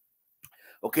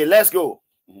 let's go.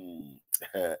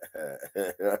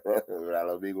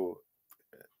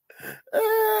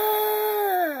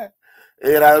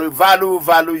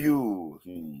 Value you.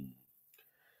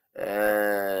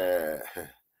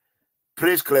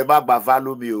 Prince Clem Agba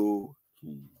value me.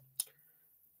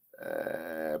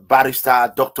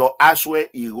 Barrister Dr. Asue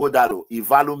Ighodalo, he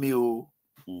value me.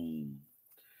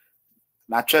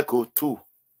 Now check 2,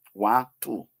 1,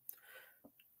 2.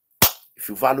 If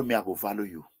you value me, I will value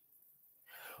you.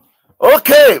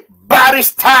 Okay,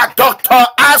 Barrister Dr.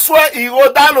 Asue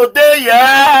Ighodalo there,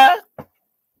 yeah.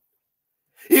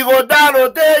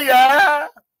 Ighodalo there, yeah.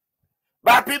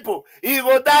 Bad people,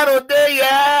 Ighodalo there,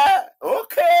 yeah.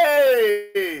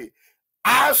 Okay.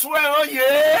 Asue, oh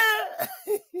yeah.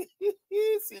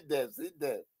 See them, see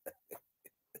them.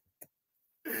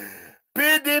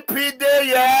 PDP day,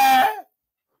 yeah.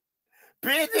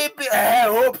 PDP,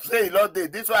 hope say Lord,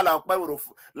 this one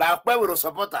Okpebholo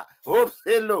supporter. Hope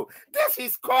say no. This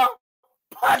is called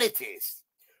politics.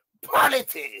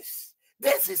 Politics.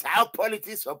 This is how politics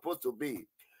is supposed to be.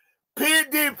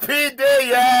 PDP day,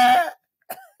 yeah.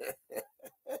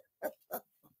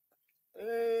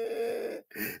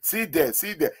 See there,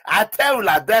 see there. I tell you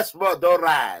like that's more don't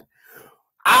ride.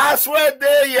 Asue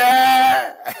day,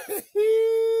 yeah.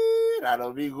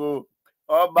 Amigo,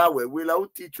 Omar, we will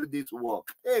teach you this work.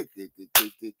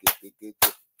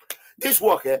 This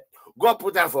work, God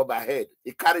put that for my head.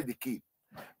 He carried the key.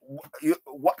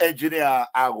 What engineer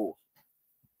Ago?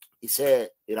 He said,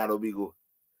 amigo.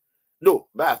 No,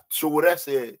 but Shore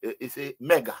say it's a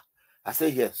mega. I say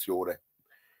yes, Shore.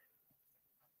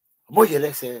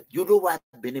 Moyele said, you know what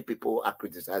many people are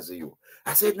criticizing you.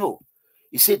 I said no.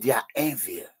 He said they are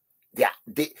envy. They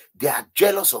are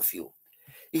jealous of you.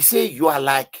 He said you are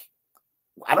like,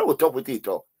 I don't want to talk with it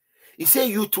talk. He said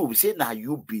you too. He said now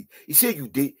you be. He said you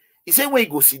did. He said when you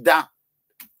go sit down.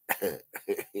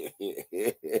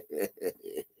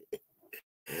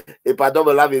 If I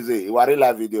don't love you, you are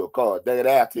live video call.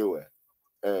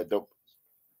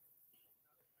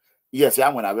 Yes,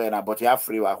 I'm gonna wear now, but you have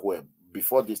free work web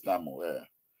before this time.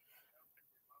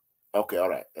 Okay, all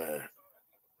right.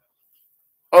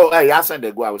 Oh, hey, I send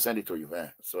it. Go. I will send it to you.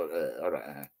 So, all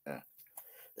right.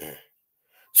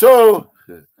 So,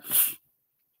 you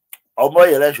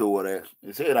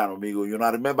say, amigo, you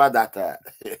not remember that?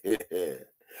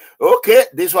 Okay,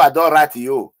 this one I don't write to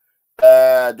you.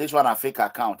 This one a fake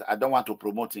account. I don't want to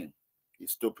promote him.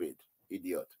 He's stupid,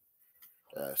 idiot.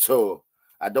 So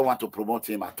I don't want to promote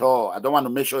him at all. I don't want to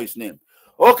make sure his name.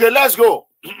 Okay, let's go.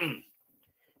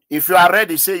 If you are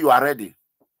ready, say you are ready.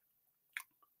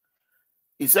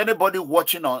 Is anybody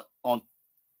watching on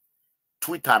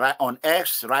Twitter, right, on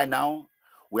X right now?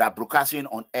 We are broadcasting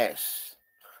on X.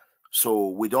 So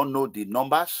we don't know the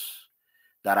numbers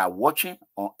that are watching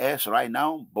on X right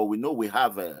now, but we know we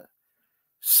have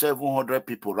 700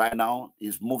 people right now.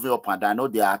 Is moving up, and I know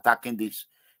they are attacking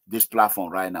this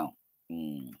platform right now.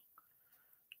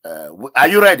 Are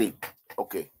you ready?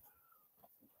 Okay.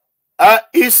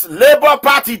 It's Labour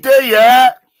Party Day,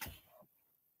 yeah.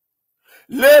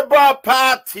 Labour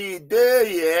Party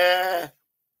Day, yeah.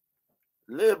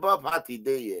 Labour Party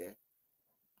Day, yeah.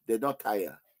 They don't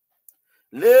tire.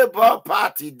 Labour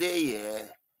Party Day, yeah.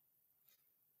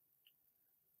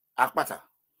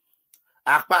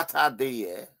 Akpata Day,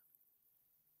 yeah.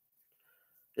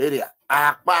 Area.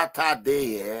 Akpata Day,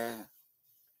 yeah.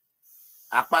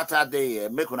 Akpata Day, yeah.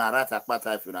 Make una rat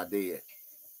Akpata if you're not there.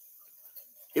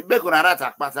 If make una rat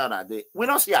Akpata on a day. We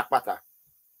don't see Akpata.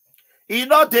 He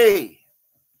no day.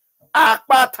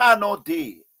 Akpata no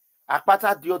day.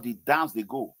 Akpata do the dance they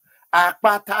go.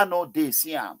 Akpata no day.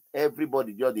 See him.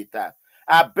 Everybody do the time.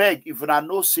 I beg if una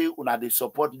no say una they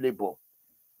support Labour,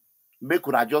 make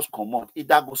una just come out.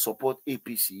 Either go support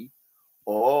APC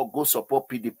or go support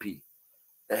PDP.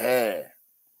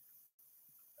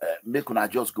 Make una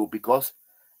just go because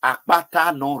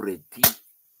Akpata no ready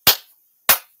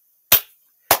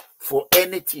for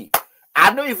anything.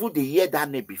 I know even they hear that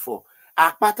name before.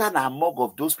 Akpata na among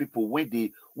of those people when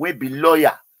be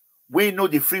lawyer, we know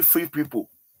the free people.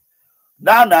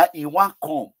 Now he won't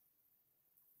come.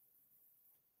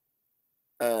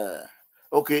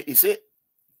 Okay, he said,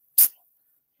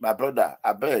 my brother,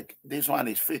 I beg, this one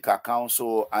is fake account,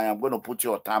 so I am going to put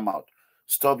you on timeout.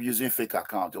 Stop using fake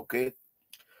account, okay?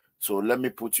 So let me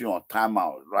put you on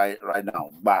timeout right now.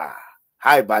 Bah.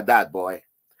 How about that, boy?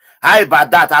 How about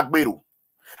that, Agberu?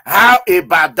 How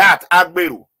about that,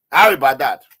 Agberu? How about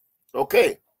that?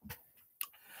 Okay.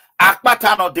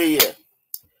 Akpata no dey here.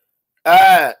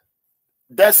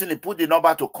 Destiny, put the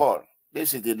number to call.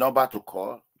 This is the number to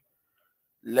call.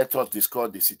 Let us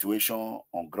discuss the situation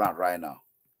on ground right now.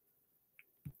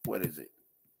 Where is it?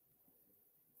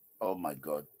 Oh my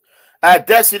God.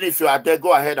 Destiny, if you are there,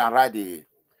 go ahead and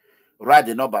write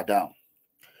the number down.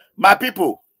 My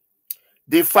people,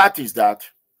 the fact is that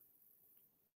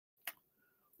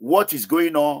what is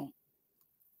going on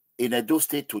in Edo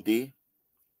State today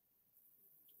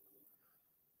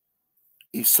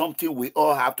is something we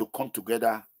all have to come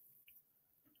together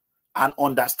and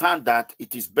understand that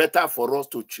it is better for us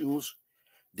to choose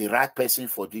the right person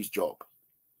for this job,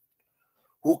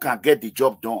 who can get the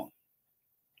job done.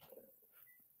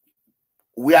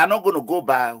 We are not going to go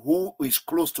by who is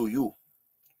close to you.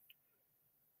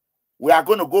 We are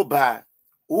going to go by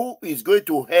who is going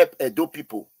to help Edo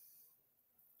people,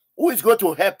 who is going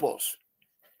to help us.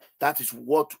 That is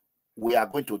what we are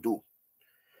going to do.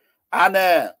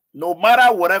 And no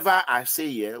matter whatever I say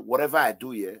here, whatever I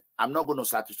do here, I'm not going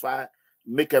to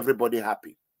make everybody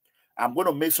happy. I'm going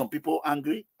to make some people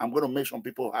angry. I'm going to make some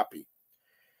people happy.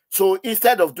 So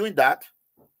instead of doing that,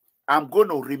 I'm going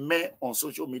to remain on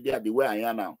social media the way I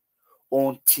am now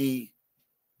until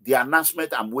the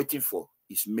announcement I'm waiting for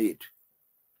is made.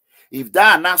 If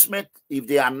that announcement, if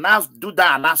they do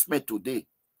that announcement today,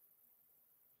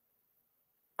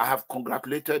 I have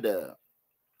congratulated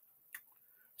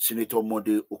Senator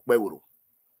Mode Okpebholo.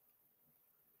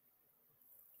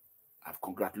 I've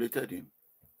congratulated him.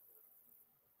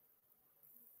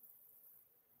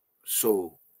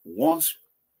 So once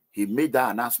he made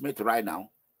that announcement right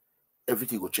now,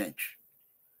 everything will change.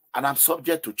 And I'm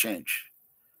subject to change.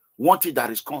 One thing that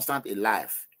is constant in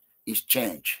life is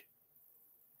change.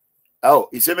 Oh,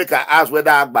 he said, make I ask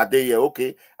whether Agba there here.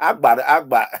 Okay.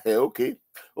 Agba, okay.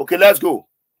 Okay, let's go.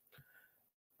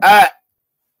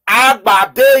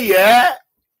 Agba there here.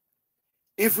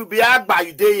 If you be Agba,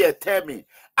 you there here, tell me.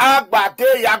 Agba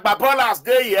there here, Agba Bola's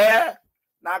there here.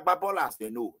 Now Agba Bola's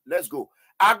there, no. Let's go.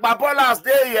 Agba Bola's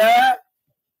there here.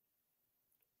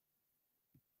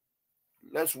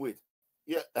 Let's wait.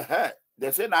 Yeah,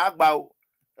 they say na Agba.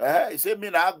 He say me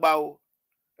na Agba.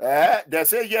 They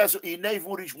say yes, he never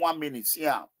even reach 1 minute.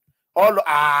 Yeah. All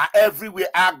everywhere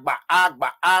Agba,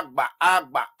 Agba, Agba,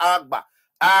 Agba, Agba,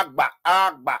 Agba,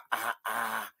 Agba,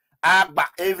 Agba,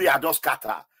 everywhere just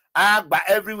scatter. Agba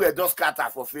everywhere just scatter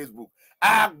for Facebook.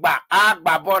 Agba,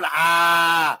 Agba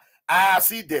Bola,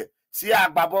 see there, see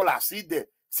Agba Bola, see there,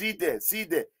 see there, see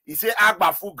there. He say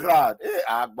Agba full ground. Hey,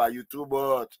 Agba, you too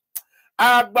much.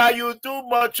 Agba, you too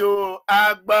much, oh,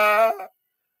 Agba.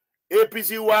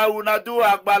 APC, why would not do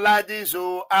Agba like this,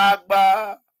 oh,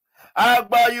 Agba.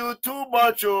 Agba, you too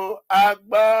much, oh,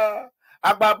 Agba.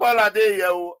 Agba Bola de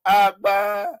oh,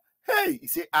 Agba. Hey, he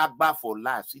say Agba for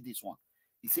life. See this one.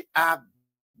 He say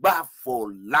Agba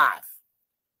for life.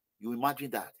 You imagine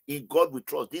that? In God we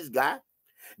trust. This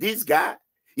guy,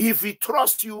 if he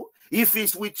trusts you, if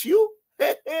he's with you,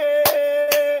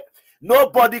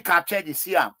 nobody can change his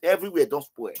here. Everywhere don't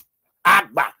spoil.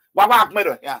 Agba. Wawa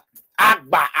Ahmed, yeah.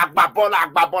 Agba, Agba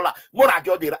Bola.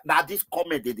 Now this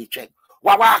comment they check.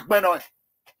 Wawa Ahmed,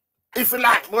 if you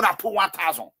like, more than put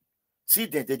 1,000. See,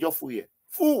 they just full here.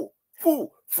 Full.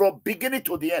 From beginning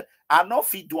to the end. I not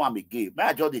fit do am again. May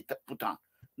I just put on.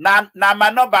 Now my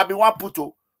number be one put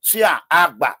to see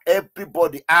Agba.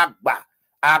 Everybody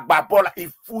Agba Bola.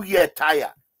 If full year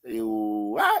tire.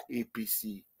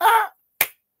 APC.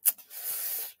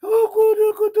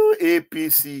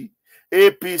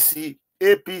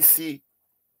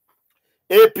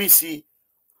 APC.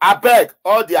 I beg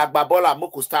all the Agba Bola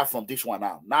Moko start from this one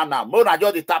now. Now. More than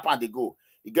just the tap and they go.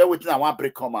 You get within one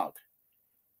break come out.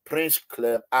 Prince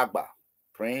Clem Agba.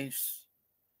 Prince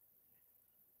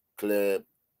Clem.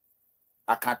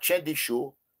 I can change this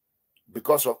show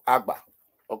because of Agba.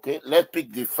 Okay, let's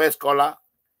pick the first caller.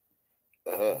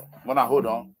 Mona, hold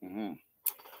on.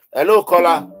 Hello,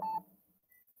 caller.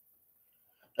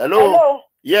 Hello.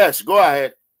 Yes, go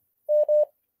ahead.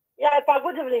 Yeah,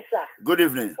 good evening, sir. Good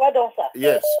evening. Well done, sir.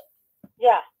 Yes.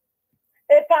 Yeah.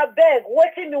 If I beg,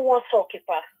 waiting you want so,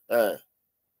 keeper.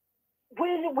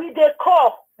 We the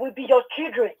call will be your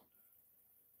children.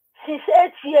 Since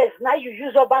 8 years, now you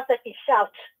use Obaseki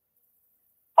shout.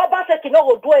 Obaseki no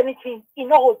will do anything. He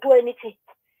no will do anything.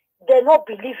 They not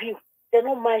believe you. They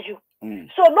not mind you.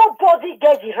 So nobody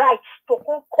gets the right to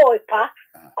call a pa.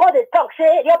 Call the talk,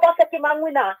 say, your Obaseki man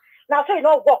winner. Now so you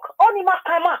don't work. Only my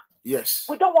kama. Yes.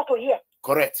 We don't want to hear.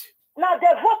 Correct. Now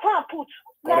they vote and put.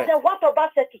 Correct. Now they want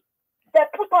Obaseki. They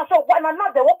put on so one and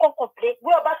now they won't come complain.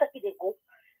 Where Obaseki they go?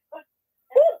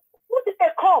 Who did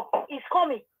they come? Is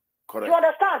coming. Correct. You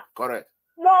understand? Correct.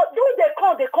 No, do they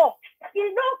come? They come. We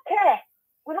don't care.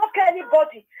 We don't care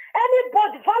anybody.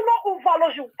 Anybody value who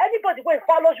values you. Anybody who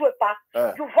follows you,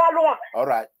 you value her. All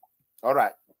right.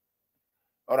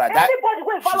 Anybody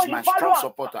who follows you, value her.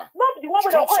 Supporter. Not the one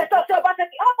with the call talk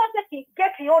Obaseki. Obaseki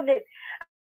get your name.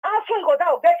 Asue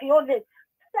Ighodalo get your name.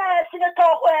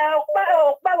 Senator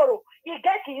Okpebholo, he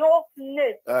get your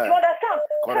name. You understand?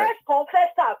 Correct.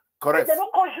 First time. Correct. They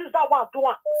don't use that one to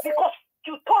one because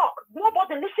you talk.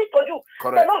 Nobody listen to you.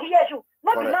 Correct. They don't hear you.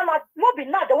 Not be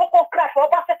now. They won't come cry for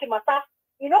Obaseki matter.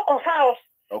 You know, concern us.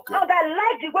 Okay. And I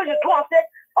like the way you do and say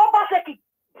Obaseki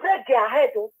break their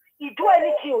head. You do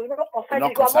anything. You know, concern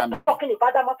you. You are not talking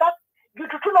about that matter. You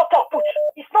do not talk. Put.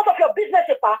 It's not of your business,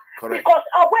 correct. Because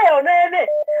away on name.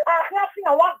 I have seen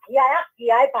a one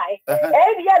guy by.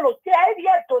 Every year, no, every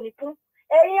year, Tony Pum.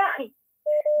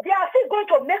 They are still going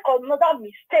to make another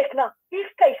mistake now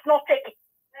if care is not taken.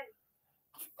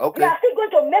 Okay. They are still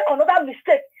going to make another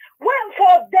mistake When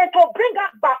for them to bring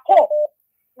us back home,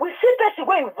 we see person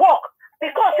where you walk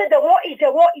because they won't eat,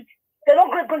 they don't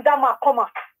bring that man come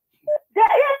out. The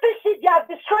APC, they are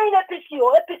destroying APC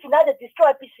or APC, now they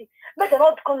destroy APC. But they're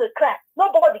not going to cry.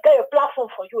 Nobody get a platform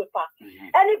for you,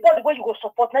 Anybody where you go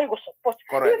support, now you go support.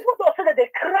 Correct. People don't say that they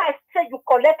cry, say you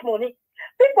collect money.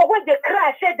 People when they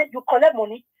cry, say that you collect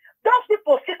money. Those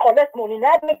people still collect money.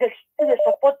 Now they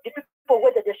support the people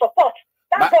where they support.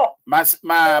 That's all.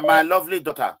 My lovely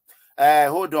daughter,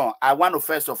 hold on. I want to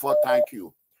first of all thank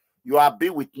you. You have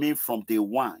been with me from day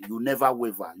one. You never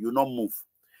waver. You not move.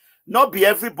 Not be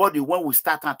everybody when we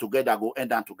start on together go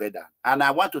end on together. And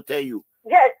I want to tell you,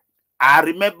 yes, I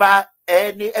remember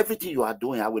everything you are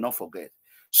doing. I will not forget.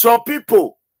 Some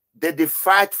people they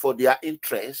fight for their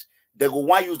interest. They go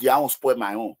want use their own spoil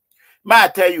my own. May I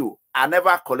tell you, I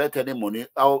never collect any money.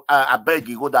 I beg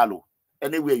Ighodalo.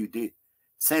 Anywhere you did,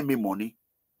 send me money.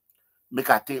 Make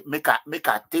I take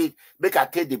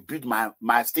the build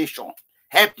my station.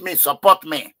 Help me, support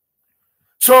me.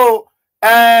 So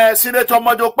Senator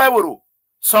Okpebholo,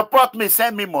 support me,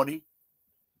 send me money.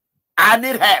 I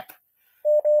need help.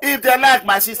 If they like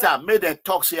my sister, make them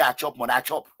talk, say I chop money, I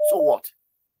chop. So what?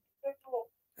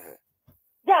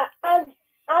 Yeah, and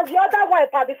the other one,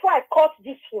 before I cut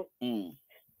this one,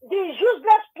 the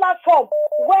useless platform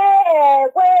where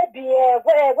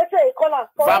what's it called?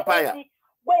 Vampire.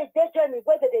 Where they journey,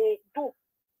 where they do.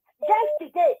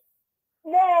 Yesterday,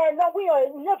 no, we are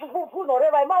never who no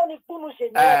reba ma oni kunu se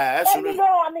ni. Emilio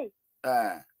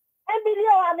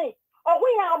o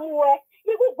we amue.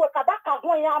 Igu go Kabaka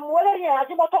go ya amue ri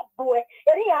ajimoto gbo e.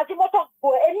 Eri ajimoto gbo,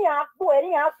 eri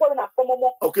agbo na pomomo.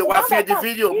 Okay, what for the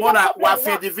video? Mona, what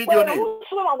for the video name?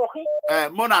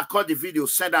 Mona call the video,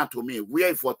 send that to me. Where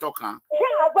if we talk, huh?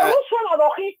 Yeah, but who's one of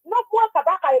not one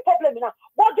Kabaka a problem now.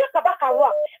 What do Kabaka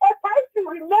work?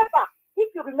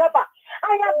 If you remember,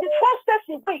 I am the first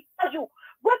person to tell you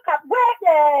where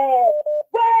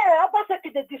Obaseki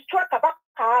they destroy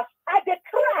Kabaka. I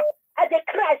decry. I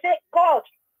say, God,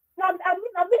 now I'm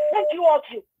thank you all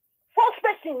you. First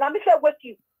person, let me say with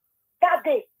you that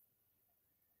day.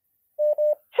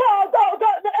 So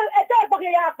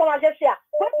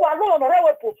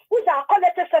who's our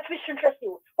collective selfish interest?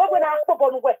 What when I stop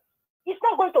on way? It's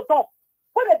not going to done.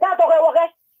 When the dad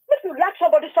if you like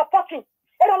somebody supporting,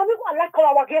 and I don't like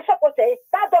our game support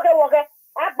that dog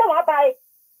I don't buy.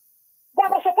 But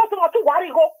I'm supposed to worry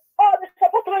go. Oh, the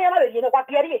support you know what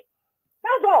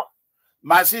that's all.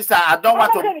 My sister, I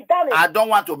don't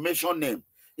want to mention name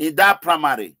in that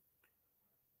primary.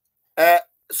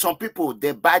 Some people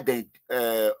they buy the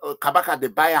Kabaka, they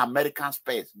buy American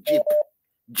space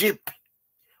Jeep,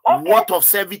 worth of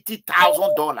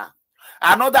 $70,000.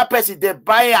 Another person they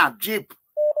buy a Jeep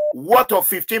worth of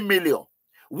 15 million.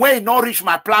 When it not reach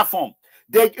my platform,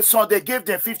 they gave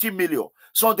them 50 million.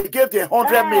 So they gave them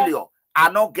 100 million. I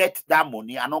not get that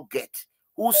money. I not get.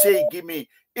 Who say give me?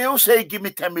 Who say give me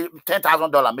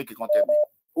 $10,000? Make it contact me.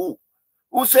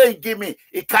 Who say give me?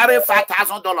 It carry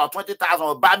 $5,000,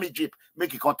 $20,000. Buy me Jeep.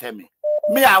 Make it contact me.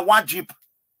 Me, I want Jeep.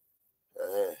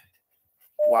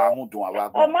 God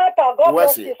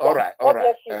bless you. All right. You're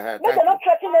not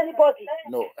threatening anybody.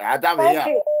 No, I don't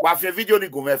hear. What your video ni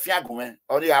gume fia gume?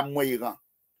 Only I'm waiting.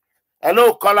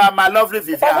 Hello, caller, my lovely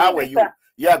Vivian. How are you?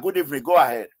 Yeah, good evening. Go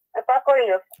ahead. If I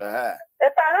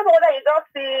don't know whether you don't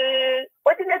see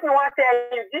what you make me want to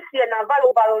tell you this year now,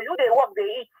 you they work, they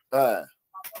eat.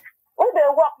 When they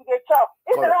work, they chop.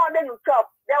 If they don't then you chop,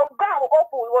 they will go and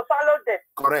open, we will follow them.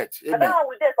 Correct. Amen. That's what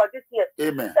we did for this year.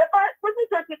 Amen. If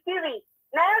 2023,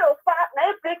 now you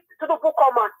pick to the book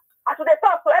command. And to the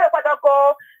top, so everybody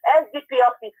go SDP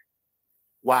office.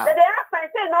 Wow. They ask me,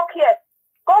 say no care.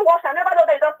 Go wash, I never know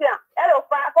they don't care.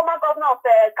 Former governor of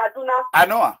Kaduna. I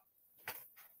know.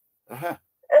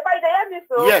 If I hear me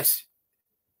so. Yes.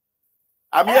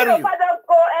 I'm hearing you. Father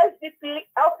go SDP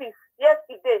office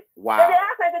yesterday. Wow. So they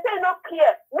ask me, they say no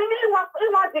care. Maybe you want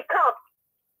the camp.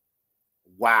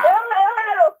 Wow.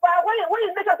 When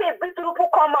you make sure they bring to the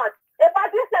book command. If I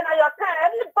just send your time,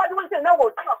 everybody will say no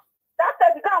will come. That's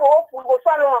the guy will go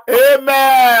swallow.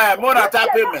 Amen. Mona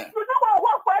tap amen. You don't want to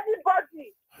work for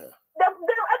everybody.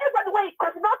 Everybody when you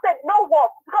not say no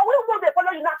work. Because we want they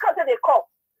follow you now because they come.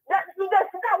 They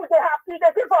happy,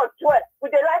 they people joy,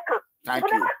 with they like them. Thank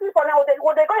you. You. Never see for now,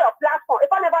 when they go your platform.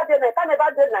 If I never did it,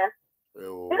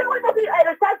 You don't want to be a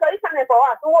recharge for internet for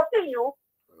us. We will see you.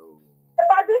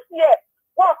 But this year,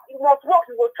 work, you must work,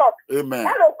 you will chop. Amen.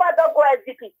 Hello, Father, go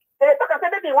SDP. They talk and say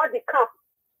maybe you want the camp.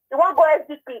 You want go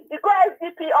SDP. You go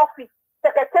SDP office,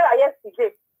 Secretarial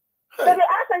yesterday. So they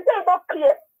ask and say it's not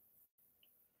clear.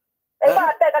 I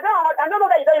don't know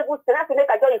that you don't even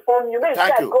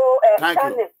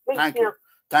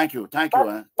Thank you.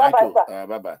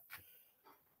 Bye-bye.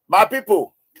 My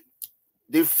people,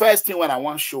 the first thing when I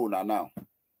want to show now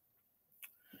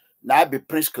be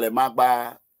Prince Clem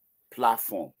Agba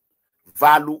platform.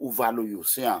 Value you.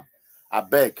 See, I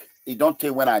beg. It don't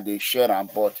take when I share them,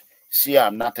 but see,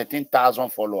 I'm not 13,000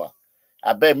 followers.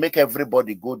 I beg, make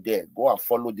everybody go there. Go and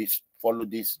follow this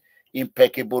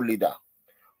impeccable leader.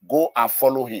 Go and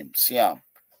follow him. See him.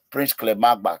 Prince Clem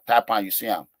Agba. Type and you see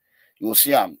him. You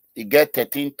see him. He get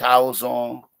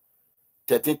 13,000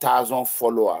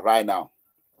 followers right now.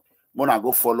 Mona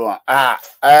go follow him.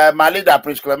 My leader,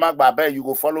 Prince Clem Agba, I beg you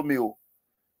go follow me.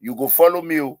 You go follow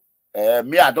me. Me,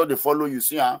 I don't follow you.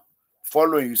 See him.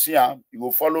 Following you see him. You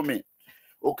go follow me.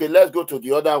 Okay, let's go to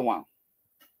the other one.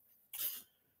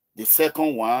 The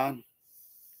second one.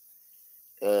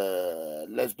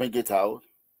 Let's bring it out.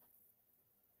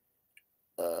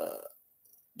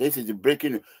 This is the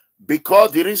breaking,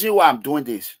 because the reason why I'm doing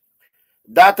this,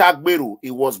 that Agberu,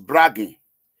 he was bragging.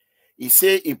 He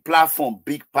said a platform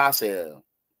big pass,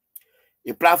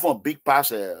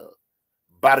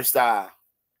 barrister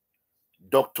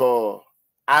Dr.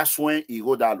 Asue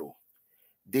Ighodalo.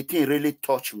 The thing really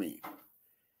touched me.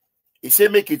 He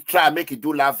said make it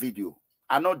do live video.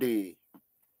 I know be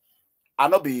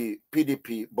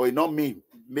PDP, but it not me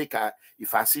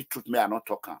if I see truth, me I not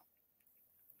talking.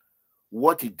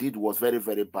 What he did was very,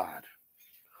 very bad.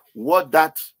 What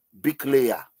that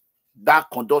bricklayer,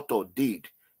 that conductor did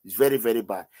is very, very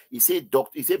bad. He said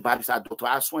barrister Dr.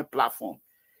 Asue platform.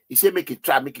 He said make it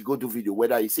go do video.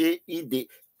 Whether he say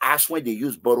Asue they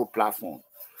use borrow platform.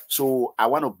 So I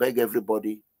want to beg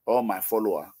everybody, all my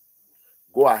followers,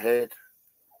 go ahead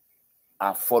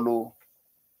and follow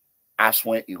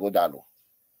Asue Ighodalo.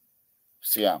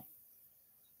 See him.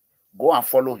 Go and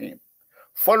follow him.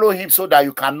 Follow him so that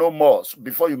you can know more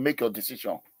before you make your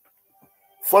decision.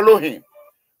 Follow him.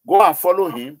 Go and follow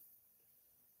him.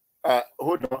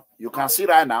 Hold on. You can see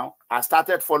right now, I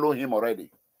started following him already.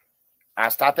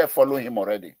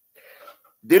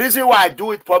 The reason why I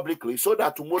do it publicly, so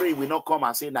that tomorrow he will not come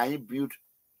and say, now he built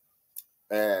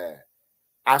Asue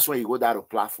Ighodalo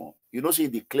platform. You know, see,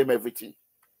 they claim everything.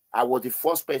 I was the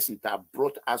first person that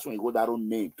brought Asue Ighodalo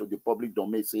name to the public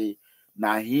domain, say,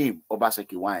 now him,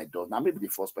 Obaseki, why does. Now maybe the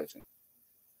first person.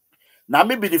 Now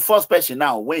maybe the first person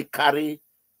now, when he carry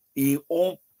his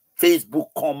own Facebook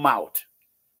come out,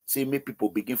 see me people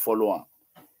begin follow him.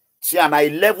 See, and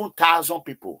 11,000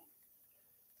 people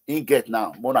in get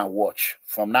now, more than watch.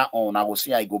 From now on, I will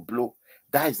see I go blow.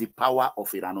 That is the power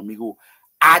of Iranomigo.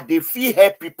 I dey feel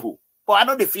help people, but I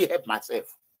know they feel help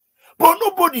myself. But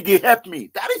nobody they help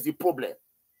me. That is the problem.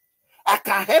 I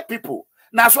can help people.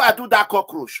 Now so I do that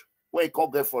cockroach where you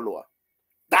can't get follower.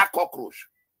 That cockroach.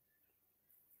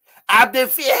 I dey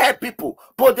feel help people,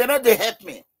 but they know they help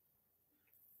me.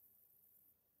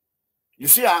 You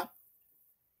see,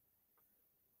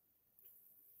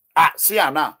 see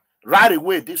now. Right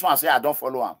away, this one say I don't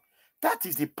follow him. That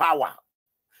is the power.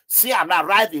 See now,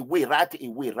 right away.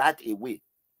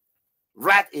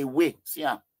 See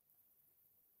him.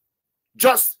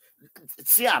 Just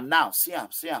see him now. See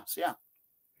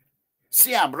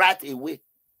him right away.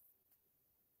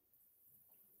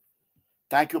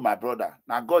 Thank you, my brother.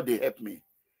 Now God they help me.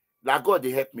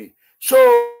 So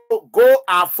go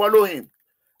and follow him.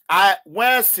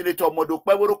 When Senator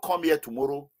Okpebholo come here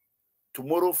tomorrow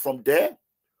from there,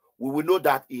 we will know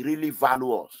that he really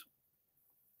values us.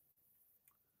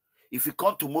 If he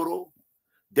come tomorrow,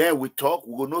 then we talk,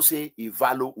 we will not say he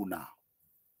value una.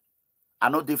 I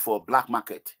know they for black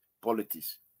market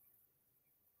politics.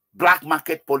 Black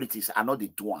market politics are not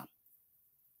the one.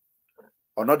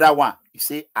 Another one, he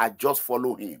say, I just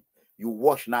follow him. You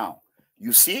watch now.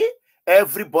 You see,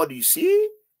 everybody,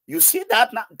 you see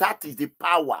that that is the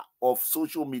power of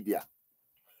social media.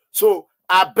 So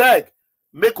I beg,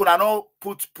 make una no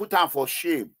put on for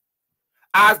shame.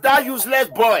 As that useless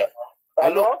boy.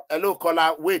 Hello,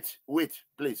 caller. Wait,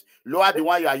 please. Lower the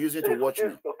one you are using to watch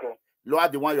me. Okay. Lower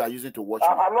the one you are using to watch me.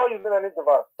 I'm not using any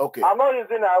device. Okay. I'm not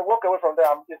using. I walk away from there.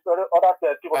 I'm just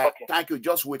other people talking. Thank you.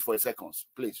 Just wait for a second,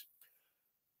 please.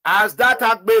 As that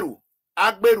Agberu,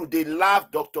 they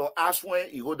laugh Dr.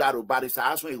 Asue Ighodalo, barrister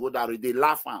Asue Ighodalo, they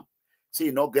laugh him. See,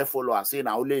 he not get followers. Say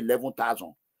now only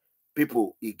 11,000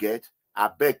 people he get. I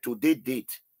beg today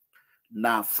date.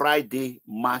 Now Friday,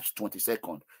 March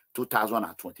 22nd,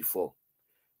 2024.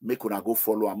 Make una go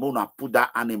follow him. Una put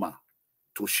that animal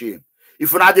to shame.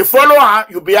 If you not the follower,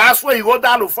 you be Asue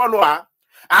Ighodalo follower,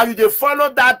 and you dey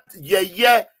follow that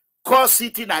call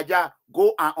city Niger,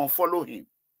 go and unfollow him.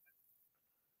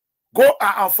 Go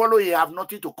and unfollow him. You have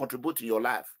nothing to contribute in your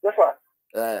life. Yes, sir.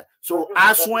 So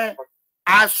Asue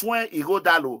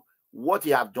Ighodalo, what he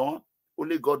have done,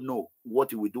 only God know what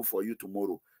he will do for you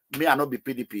tomorrow. Me, I not be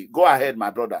PDP. Go ahead, my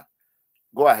brother.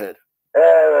 Go ahead.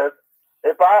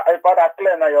 If I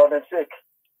Clem, you're namesake.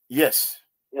 Yes.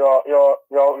 You're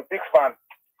a big fan.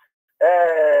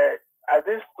 I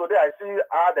think today I see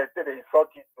how they say they insult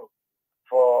you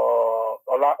for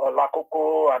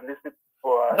Olakoko and this people.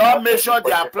 Not mention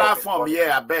their platform,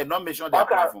 yeah, I bet. Not mention their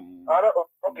platform. I don't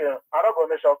go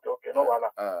mention. Okay, no wala.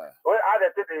 How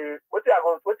they say what I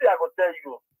go tell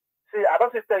you. See, I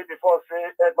don't say tell you before.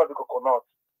 Say everybody coconut.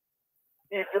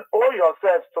 If you hold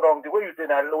yourself strong, the way you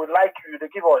did, I will like you. They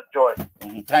give us joy.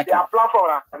 Thank you. Their platform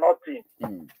are nothing.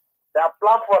 Their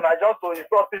platform are just to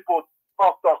insult people.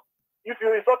 Talk. If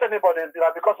you insult anybody,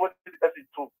 because what the person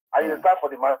do, and you stand for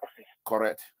the masses.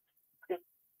 Correct.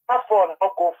 Platform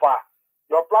not go far.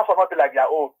 Your platform not be like your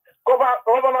own.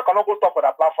 Governor cannot go talk for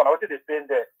that platform. What did they pay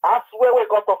there? Asue we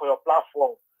go talk for your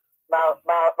platform. Now,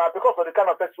 because of the kind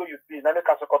of person you be, now you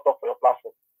can't talk for your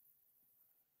platform.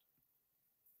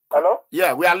 Hello?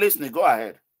 Yeah, we are listening. Go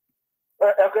ahead.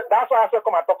 Okay, that's why I say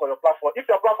come and talk on your platform. If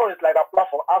your platform is like a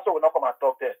platform, Asue will not come and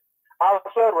talk there.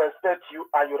 Asue respect you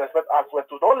and you respect Asue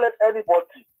too. Don't let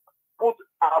anybody put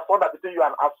a fund between you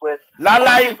and Asue.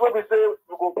 This way we say you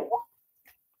go.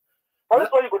 For this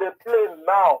way you go to play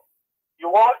now. You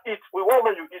want eat. We want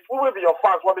when you eat. We will be your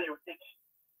fans when you eat.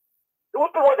 The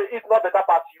people when they eat not better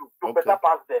pass you. You better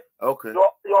pass them. Okay.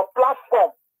 Your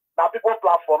platform, now people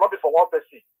platform, not be for one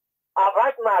person. And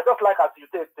right now, just like as you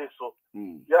take this, so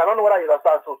yeah, I don't know whether you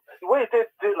understand. So the way you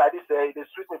take this like this, they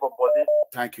sweet me from body.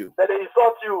 Thank you. Then they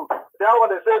insult you. They are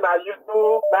what they say now. You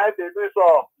do like they do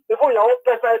so. Even your own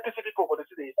personal APC people when they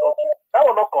see they insult you. That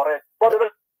was not correct. But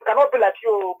they cannot be like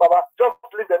you, Baba. Just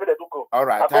leave them in the go. All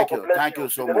right. Thank you. Thank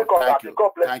you so much.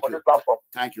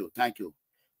 Thank you.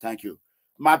 Thank you.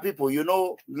 My people, you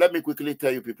know, let me quickly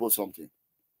tell you people something.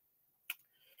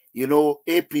 You know,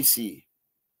 APC.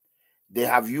 They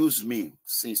have used me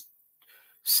since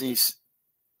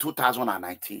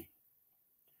 2019.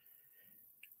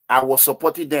 I was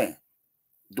supporting them,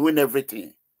 doing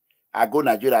everything. I go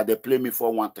Nigeria, they play me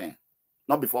for 110.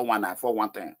 Not before 19, for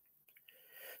 110.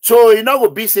 So you know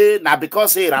what be say now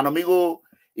because say Ranomigo,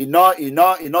 you know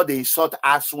they insult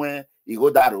Asue,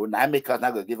 Ighodalo, now make us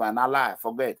not go give an ally.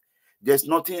 Forget. There's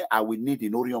nothing I will need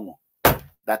in Oriomo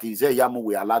that is a Yamu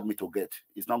will allow me to get.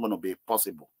 It's not going to be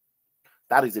possible.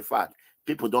 That is the fact.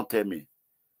 People don't tell me.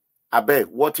 I beg,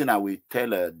 what thing I will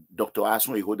tell Dr.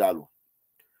 Asue Ighodalo?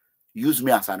 Use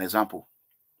me as an example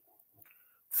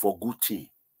for good thing.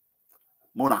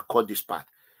 Mona call this part.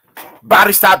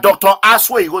 Barrister Dr.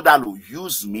 Asue Ighodalo,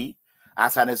 use me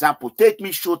as an example. Take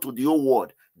me show to the whole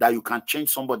world that you can change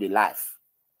somebody's life.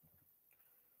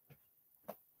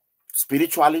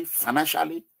 Spiritually,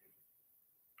 financially,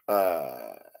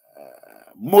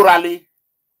 morally,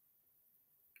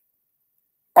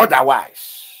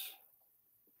 otherwise.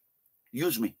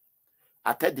 Use me.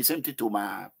 I tell the same thing to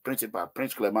my principal,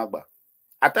 Prince Clem Agba.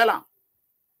 I tell him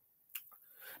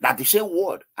that the same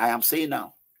word I am saying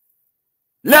now.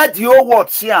 Let the whole world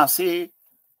see and say,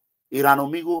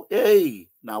 Iranomigo, hey,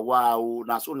 now wow,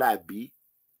 now so like be.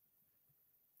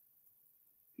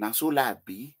 Now so like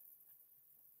be.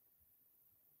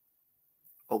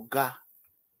 Oga,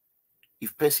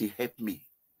 if person help me,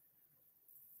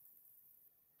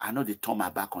 I know they turn my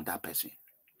back on that person.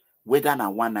 Whether na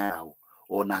 1 naira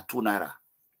or na 2 naira.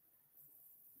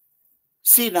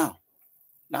 See now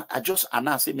I just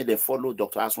announced me they follow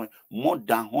Dr. Asue. More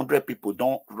than 100 people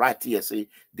don't write here say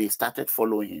they started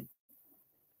following him.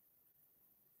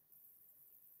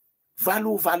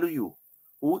 Value you.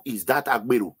 Who is that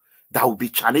Agberu that will be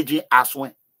challenging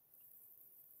Asue?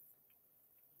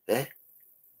 Eh?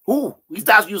 Who is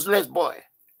that useless boy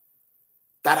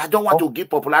that I don't want to give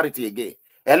popularity again?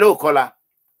 Hello, caller.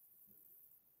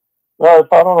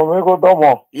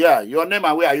 Yeah, your name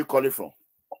and where are you calling from?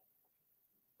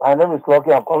 My name is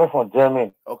Lucky. I'm calling from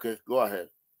Germany. Okay, go ahead.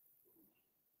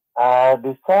 I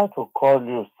decided to call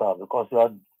you, sir, because you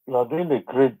are doing a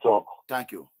great job.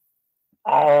 Thank you.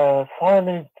 I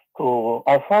find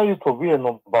you to be a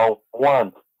number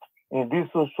one in this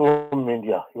social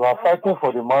media. You are fighting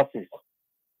for the masses.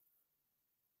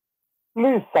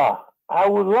 Please, sir, I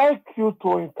would like you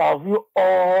to interview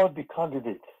all the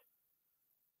candidates.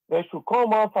 They should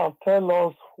come out and tell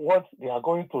us what they are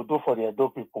going to do for the Edo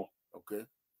people. Okay.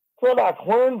 So that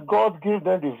when God gives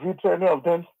them the victory, any of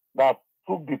them that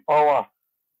took the power,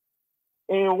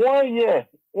 in 1 year,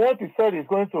 what he said he's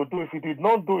going to do, if he did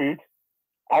not do it,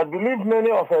 I believe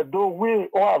many of Edo will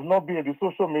or have not been in the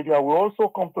social media will also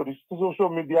come to the social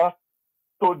media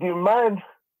to demand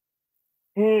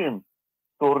him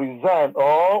to resign,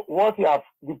 or what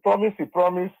the promise he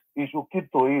promised, he should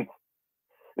keep to it.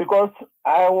 Because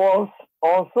I was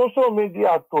on social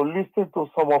media to listen to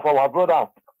some of our brothers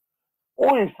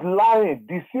who is lying,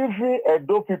 deceiving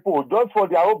Edo people just for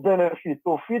their own benefit,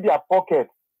 to feed their pocket.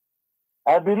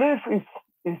 I believe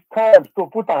it's time to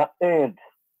put an end.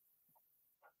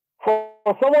 For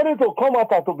somebody to come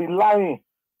out and to be lying,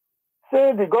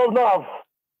 saying the governor have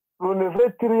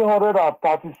renovated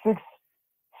 336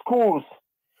 schools.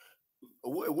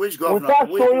 Which governor?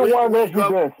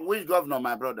 Which governor,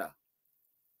 my brother?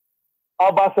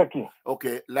 Obaseki.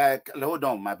 Okay, hold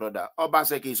on, my brother.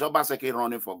 Is Obaseki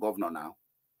running for governor now?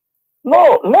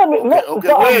 No,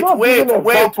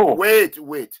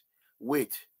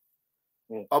 wait.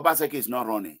 Yeah. Obaseki is not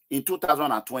running. In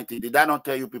 2020, did I not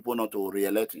tell you people not to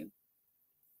re-elect him?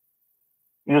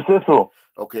 You say so.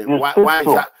 Okay,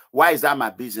 why is that my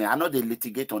business? I know they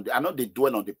litigate on I know they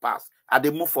dwell on the past and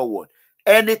they move forward.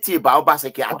 Anything about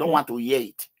Obaseki, I don't want to hear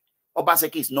it.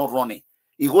 Obaseki is not running.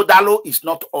 Ighodalo is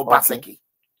not Obaseki.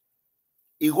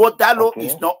 Ighodalo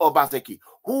is not Obaseki.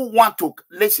 Who want to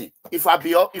listen? If I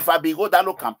be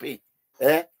Ighodalo campaign,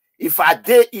 if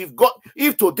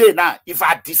today now, if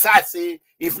I decide say,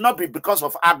 if not be because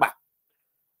of Agba,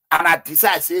 and I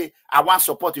decide say I want to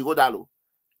support Ighodalo,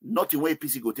 not in way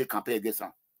APC go take campaign against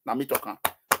him. Now me talking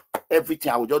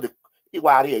everything I will just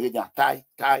tie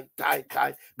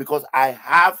because I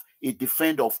have a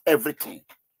defender of everything.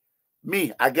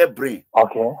 Me, I get brain.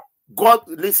 Okay. God,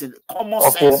 listen, common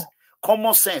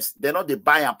sense. They're not the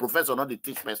buyer and professor, not the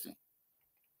teach person.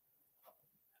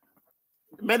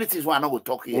 Many things why I not go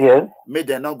talk here. Yes. May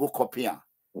they not go copy.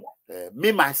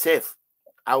 Me myself,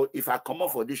 if I come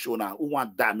up for this show now, who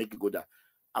want that make it go there,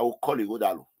 I will call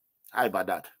Ighodalo. How about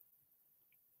that?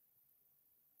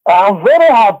 I'm very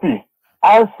happy.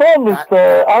 I saw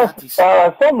Mr.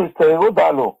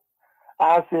 Ighodalo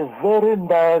as a very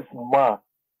nice man.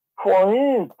 For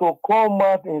him to come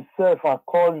out himself and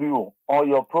call you on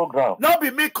your program. Not be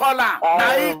me call him.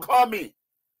 Now he call me.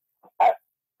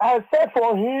 I said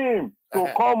for him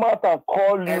to come out and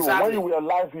call you when you were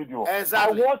live video.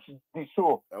 Exactly. I watched the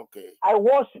show. Okay. I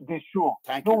watched the show.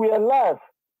 Thank you. We were live.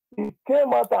 He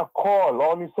came out and called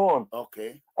on his own.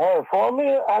 Okay. For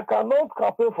me, I cannot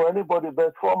campaign for anybody,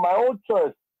 but for my own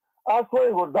choice, Asue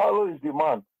Ighodalo is the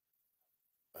man.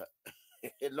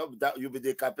 Look, that you be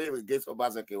the campaign against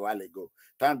Obaseki a while ago.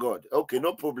 Thank God. Okay,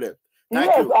 no problem.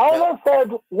 Thank you. I always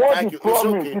said what he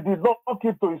promised. He did not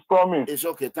keep to his promise. It's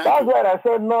okay. That's why I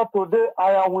said, no, today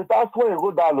I am with Asue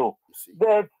Ighodalo.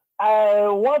 But I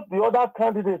want the other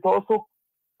candidate also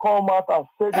come out and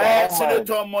say that.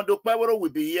 Senator Okpebholo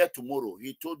will be here tomorrow.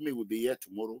 He told me we'll be here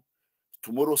tomorrow.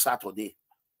 Tomorrow, Saturday.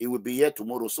 He will be here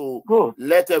tomorrow. So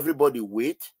let everybody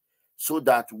wait so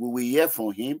that we will hear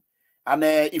from him. And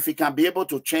if he can be able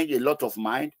to change a lot of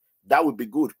mind, that would be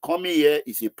good. Coming here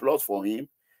is a plus for him.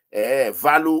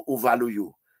 Value who value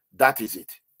you. That is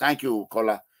it. Thank you,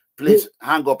 caller. Please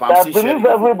hang up. I believe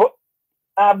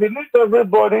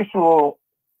everybody should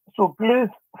please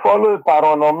follow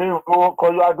Paronomi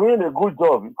because you are doing a good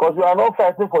job. Because you are not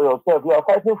fighting for yourself. You are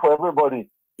fighting for everybody.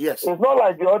 Yes. It's not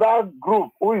like the other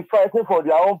group who is fighting for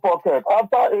their own pocket.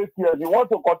 After 8 years, you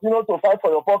want to continue to fight for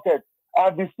your pocket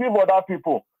and deceive other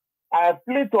people. I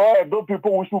plead to all those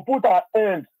people, we should put an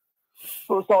end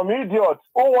to some idiots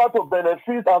who want to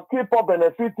benefit and keep on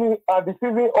benefiting and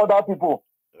deceiving other people.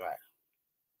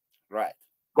 Right.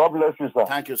 God bless you, sir.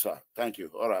 Thank you, sir. Thank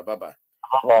you. All right, bye-bye.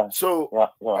 So,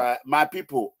 my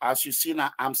people, as you see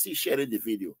now, I'm still sharing the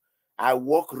video. I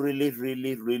work really,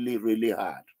 really, really, really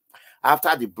hard.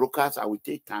 After the broadcast, I will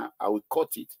take time. I will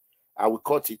cut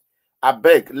it. I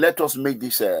beg, let us make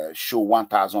this show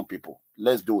 1,000 people.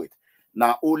 Let's do it.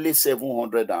 Now, only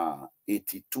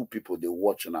 782 people they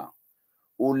watch now.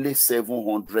 Only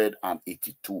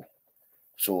 782.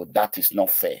 So that is not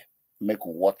fair. Make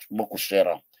you watch, make you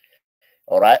share.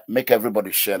 All right? Make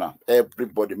everybody share now.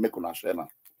 Everybody make you share now.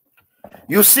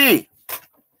 You see,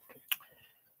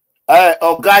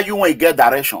 Oga, you want to get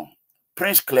direction.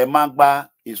 Prince Clem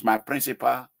is my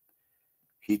principal.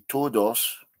 He told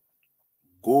us,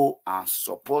 go and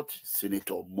support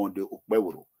Senator Monday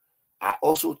Okpebholo. I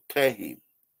also tell him,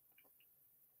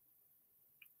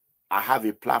 I have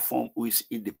a platform who is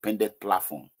independent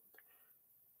platform.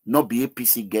 Not be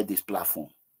APC get this platform.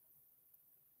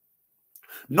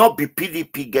 Not be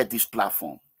PDP get this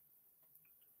platform.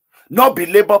 Not be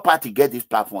Labour Party get this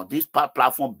platform. This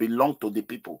platform belongs to the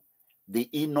people, the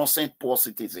innocent poor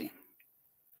citizen.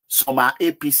 Some are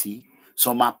APC,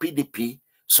 some are PDP,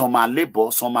 some are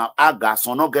Labour, some are AGA,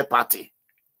 some not get party.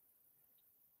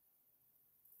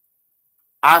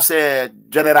 As a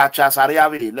General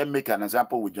Chasariawe, let me make an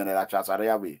example with General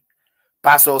Chasariawe.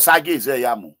 Pastor Osagi is a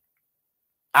yamu.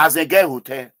 As a gay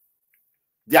hotel,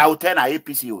 their hotel na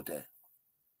APC hotel.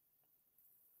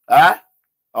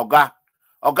 Oga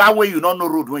where you don't know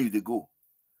road when you go.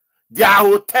 Their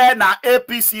hotel na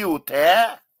APC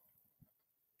hotel.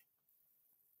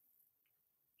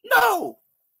 No.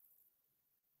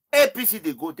 APC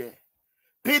they go there.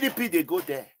 PDP they go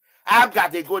there.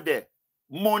 Agba they go there.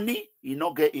 Money, you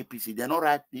not get APC. They not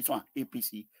write this one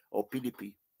APC or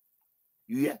PDP.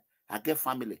 You hear? I get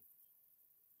family.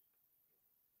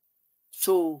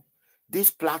 So this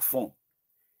platform,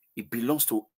 it belongs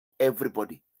to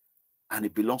everybody and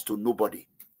it belongs to nobody.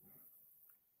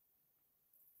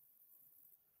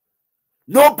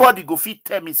 Nobody go fit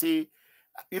tell me, say,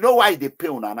 you know why they pay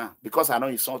Unana? Because I know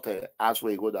insult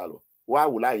Asue Ighodalo. Why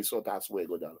would I insult Asue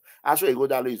Ighodalo? Asue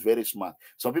Ighodalo is very smart.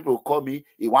 Some people call me,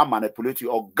 he want to manipulate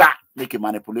you, or God make him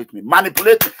manipulate me.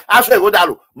 Manipulate me. Asue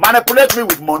Ighodalo, manipulate me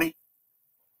with money.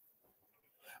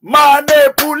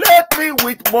 Manipulate me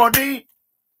with money.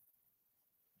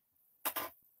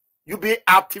 You be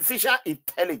artificial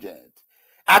intelligence.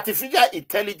 Artificial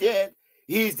intelligence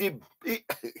is the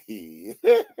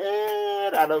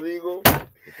Ranobigo.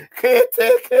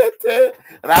 Kete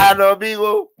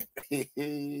Ranobigo.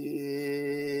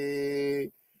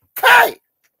 Kai.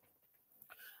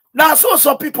 Now so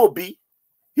some people be.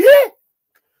 Yeah.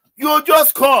 You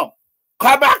just come.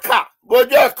 Kabaka. Go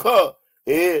just come.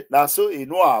 Hey, now so you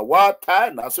know what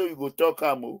time. Now so you go talk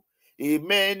amu.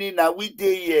 Many now we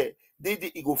day here.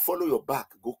 He go follow your back,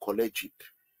 go collect jeep.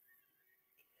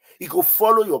 He go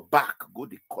follow your back, go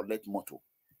the collect motor.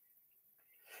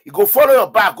 He go follow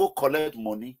your back, go collect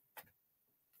money.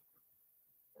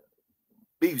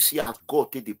 But you see as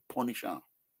God take the punish him.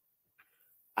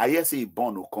 I hear say he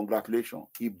born, oh, congratulations.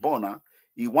 He born,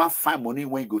 he want find money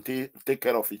when he go take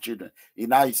care of his children. He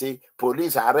now he say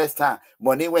police arrest her.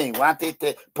 Money when he want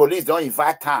take police don't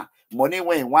invite her. Money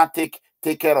when he want take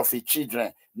care of his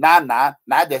children. Now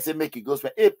they say make it go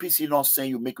spend. APC not saying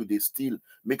you make you they steal,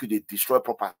 make you they destroy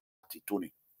property,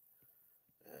 Tony.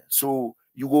 So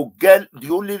you go get the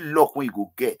only luck when you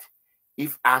go get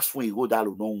if Asue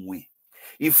Ighodalo don't win.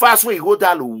 If Asue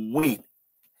Ighodalo win,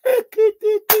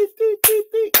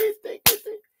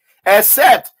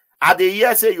 except at the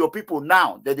year say your people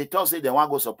now that they don't say they want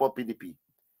to go support PDP.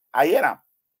 I hear them.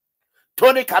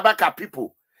 Tony Kabaka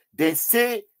people, they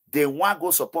say they want to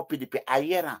go support PDP. I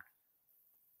hear them.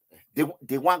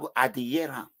 They want to go at the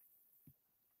year.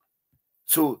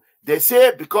 So they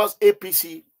say because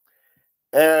APC,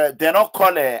 they not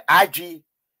call IG,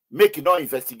 make it not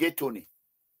investigate Tony.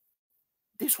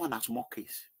 This one has more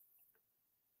case.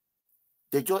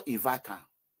 They just invite her.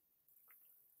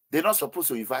 They're not supposed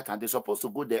to invite her. They're supposed to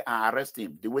go there and arrest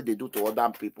him the way they do to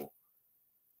other people.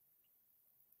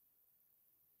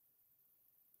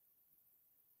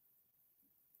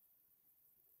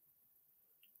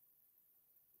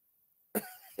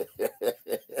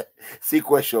 See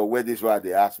question where this one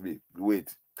they ask me. Wait,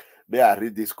 may I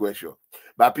read this question?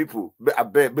 But people,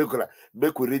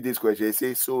 make we read this question. They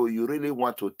say, so you really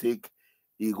want to take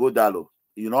Ighodalo?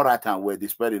 You know right hand where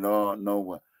this spelling no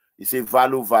one. You say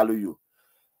value you.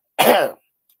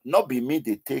 Not be me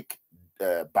they take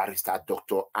barrister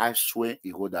Dr. Asue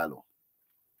Ighodalo.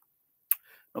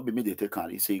 Not be me they take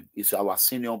on. It's our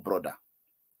senior brother.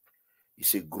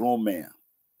 He's a grown man.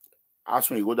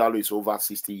 Asue Ighodalo is over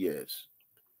 60 years.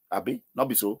 Abi, not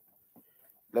be so.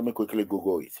 Let me quickly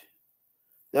Google it.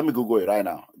 Let me Google it right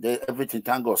now. Everything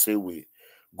thank God say we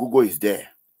Google is there.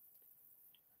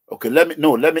 Okay, let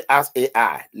me ask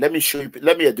AI. Let me show you,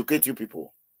 let me educate you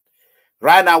people.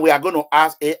 Right now, we are going to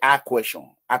ask AI question,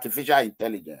 artificial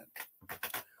intelligence.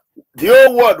 The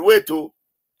whole world way to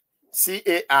see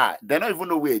AI. They don't even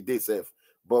know where they serve,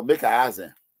 but make I ask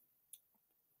them.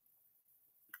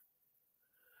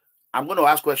 I'm going to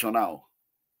ask question now.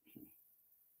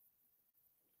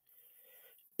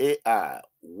 AI,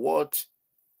 what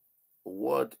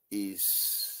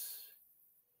is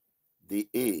the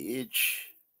age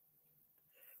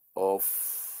of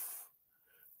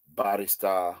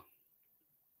barrister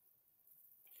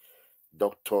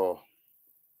Dr.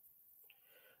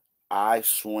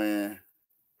 Asue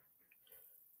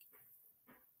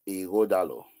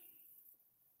Ighodalo?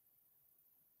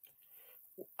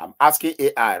 I'm asking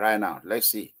AI right now. Let's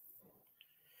see.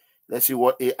 Let's see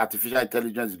what artificial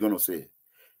intelligence is going to say.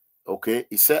 Okay,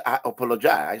 he said, I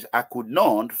apologize. I could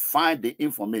not find the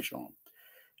information.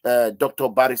 Dr.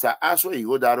 Barrister Asue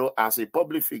Ighodalo, as a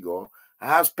public figure,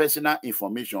 has personal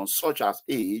information such as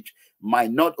age,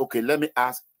 might not. Okay, let me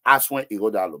ask Asue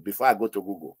Ighodalo before I go to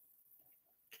Google.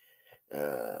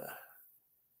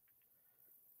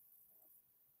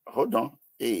 hold on.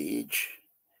 Age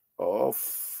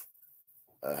of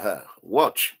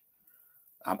watch.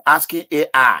 I'm asking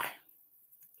AI.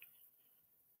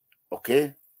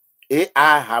 Okay.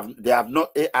 AI have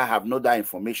not that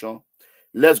information.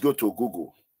 Let's go to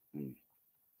Google.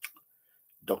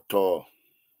 Dr.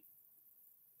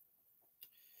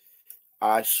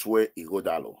 Asue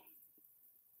Ighodalo.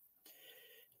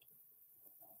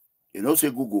 You know, say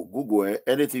Google,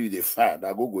 anything they find,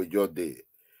 that Google is just there.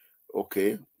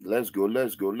 Okay, let's go.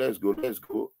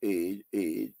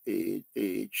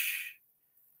 Age.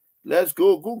 Let's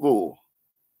go, Google.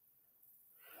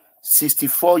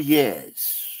 64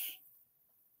 years.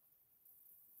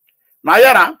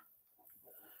 Nayara,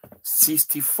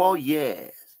 64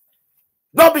 years.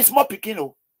 Don't be small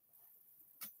pikino.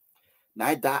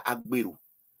 Neither Agberu.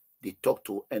 They talk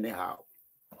to anyhow.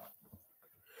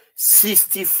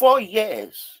 64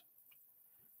 years.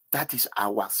 That is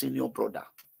our senior brother.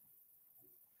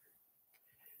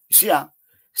 You see,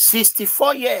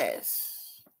 64 years.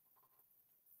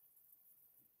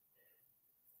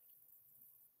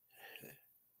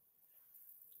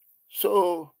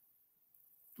 So,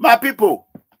 my people,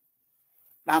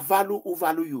 now value who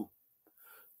value you.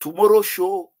 Tomorrow's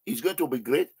show is going to be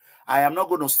great. I am not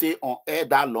going to stay on air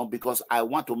that long because I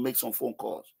want to make some phone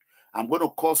calls. I'm going to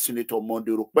call Senator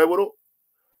Okpebholo.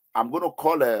 I'm going to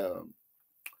call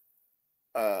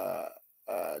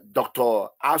Dr.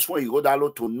 Asue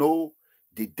Ighodalo to know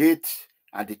the date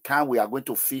and the time we are going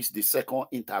to fix the second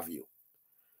interview.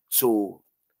 So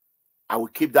I will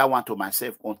keep that one to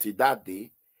myself until that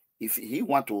day. If he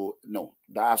want to, no,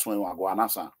 that's when I go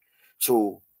answer.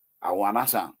 So I will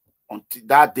answer until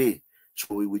that day.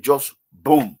 So we will just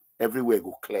boom, everywhere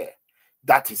go clear.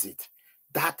 That is it.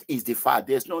 That is the fact.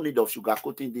 There's no need of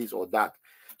sugarcoating this or that.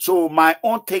 So my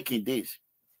own take in this,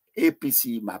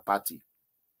 APC, my party.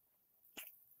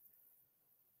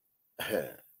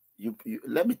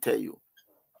 Let me tell you,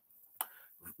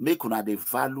 make una the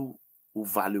value who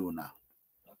value now.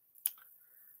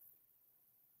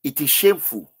 It is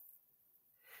shameful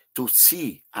to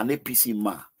see an APC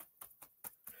man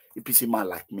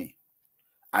like me.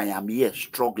 I am here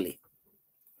struggling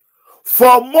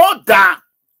for more than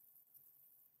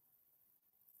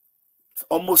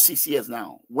almost 6 years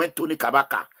now. When Tony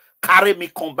Kabaka carry me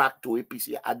come back to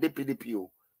APC, I did PDPO,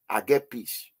 I get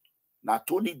peace. Now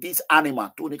Tony, this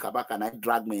animal, Tony Kabaka, and I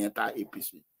drag me enter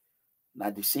APC.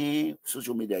 Now the same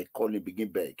social media he call me begin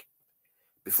beg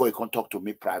before he can talk to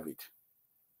me private.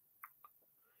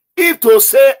 If to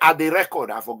say at the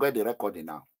record, I forget the recording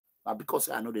now. Now because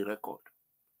I know the record,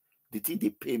 the thing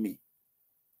they pay me.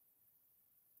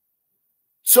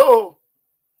 So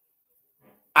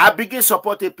I begin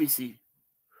support APC.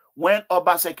 When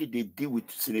Obaseki they deal with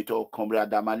Senator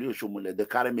Comrade Oshiomhole, they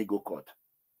carry me go court.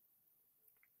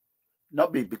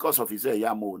 Not because of his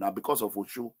Yamo, now because of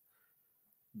Oshu.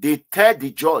 They tell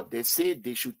the judge, they say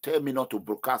they should tell me not to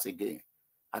broadcast again.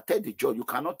 I tell the judge, you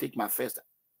cannot take my first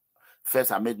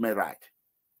amendment right.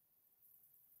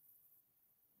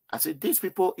 I said, these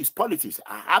people is politics.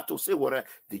 I have to say what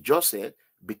the judge said.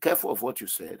 Be careful of what you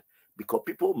said. Because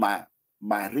people, my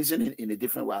reasoning in a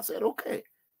different way. I said, okay.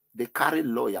 They carry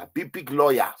lawyer, big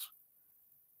lawyers.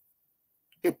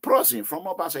 A person from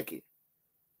Obaseki.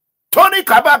 Tony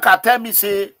Kabaka tell me,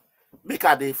 say, make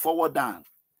her they forward down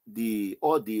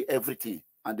all the everything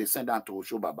and they send down to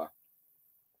Oshobaba.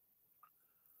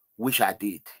 Which I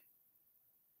did.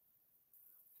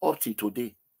 Up till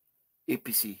today,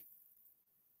 APC,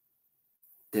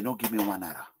 they don't give me 1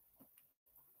 naira.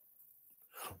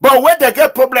 But when they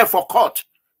get problem for court,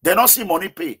 they don't see money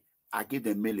pay. I give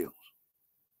them millions.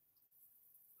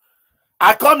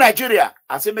 I call Nigeria.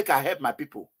 I say, make I help my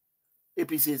people.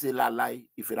 APC say, lie.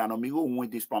 If Iranomi will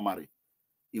win this primary,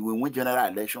 he will win general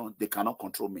election. They cannot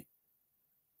control me.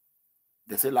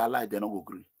 They say, lie. They don't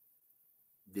agree.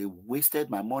 They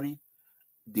wasted my money.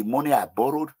 The money I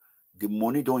borrowed, the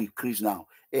money don't increase now.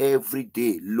 Every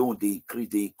day, loan, they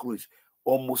increase.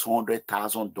 Almost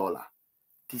 $100,000.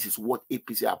 This is what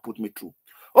APC have put me through.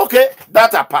 Okay,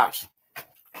 that I pass.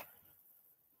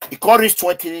 It reached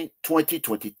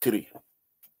 2023.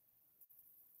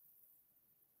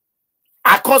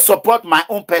 I can't support my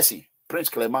own person, Prince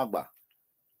Clem Agba.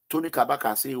 Tony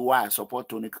Kabaka say why I support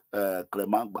Tony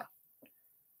Clem Agba.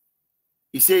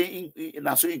 He say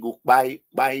he go buy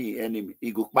enemy.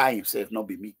 He go buy himself, not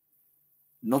be me.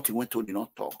 Nothing when Tony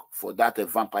not talk for that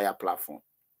vampire platform.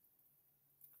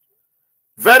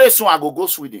 Very soon I go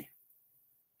Sweden.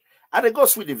 I go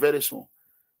Sweden very soon.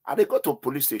 I go to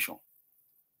police station.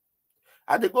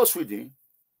 I go Sweden.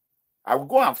 I will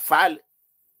go and file,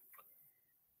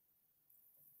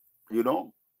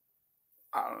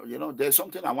 you know, there's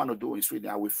something I want to do in Sweden.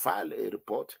 I will file a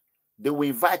report. They will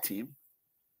invite him.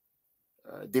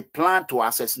 They plan to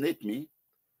assassinate me.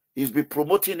 He's been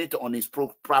promoting it on his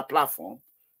platform.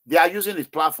 They are using his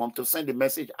platform to send a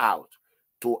message out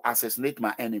to assassinate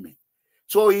my enemy.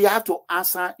 So he had to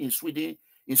answer in Sweden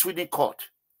court.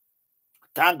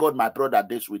 Thank God my brother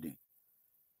did Sweden.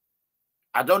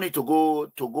 I don't need to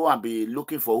go and be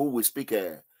looking for who will speak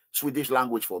Swedish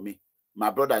language for me. My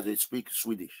brother, they speak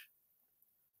Swedish.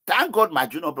 Thank God my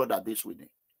junior brother did Sweden.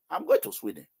 I'm going to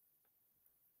Sweden.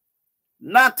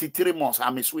 93 months,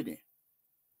 I'm in Sweden.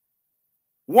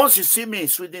 Once you see me in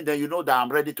Sweden, then you know that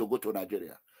I'm ready to go to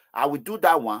Nigeria. I will do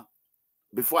that one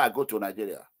before I go to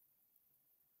Nigeria.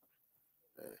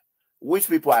 Which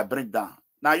people I bring down?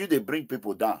 Now you, they bring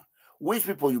people down. Which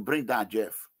people you bring down,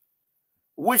 Jeff?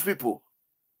 Which people?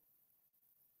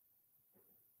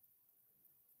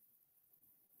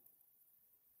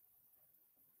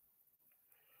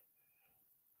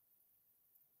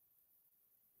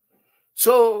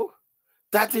 So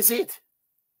that is it.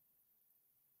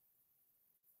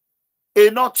 A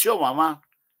not your mama,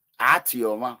 at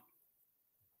your mama.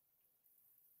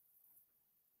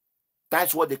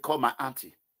 That's what they call my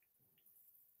auntie.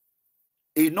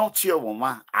 A not your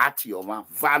mama, at your mama.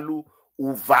 Value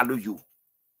who value you.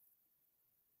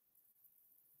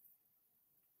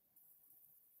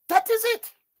 That is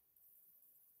it.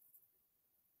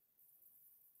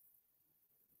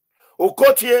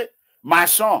 Okotie, my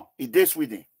son, he did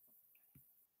Sweden.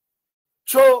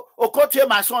 So Okotie,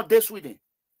 my son, did Sweden.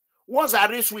 Once I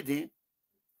reach Sweden,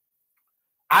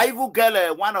 I even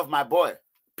get one of my boy,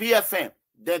 PFM,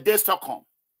 then they Stockholm.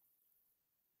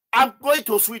 I'm going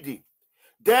to Sweden.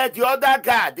 Then the other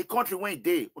guy, the country went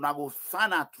there, when I go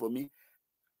find out for me.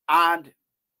 And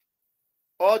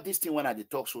all these things when I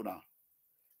talk so now.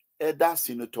 Either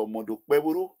Senator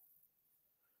Okpebholo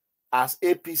as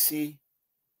APC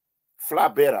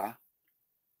flag bearer,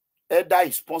 either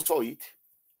he sponsor it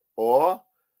or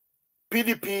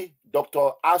PDP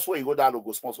Dr. Asue Ighodalo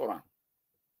go sponsor him.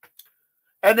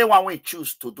 Anyone will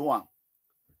choose to do one,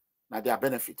 now their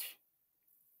benefit.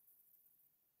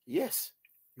 Yes,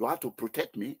 you have to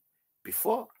protect me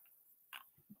before,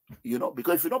 you know,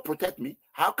 because if you don't protect me,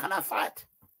 how can I fight?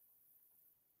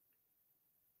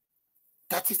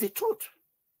 That is the truth.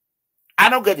 I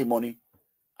don't get the money.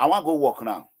 I want to go work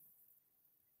now.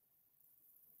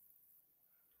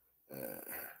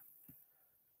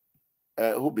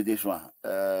 Who be this one?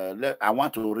 I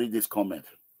want to read this comment.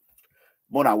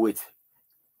 Mona wait,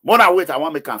 I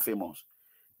want to make him famous.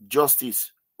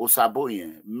 Justice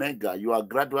Osaboye, Mega, you are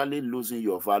gradually losing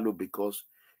your value because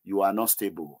you are not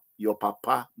stable. Your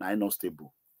papa now not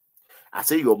stable. I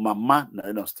say your mama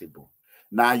now not stable.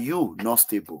 Now you not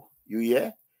stable. You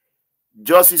hear?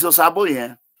 Justice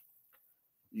Osaboye,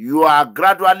 you are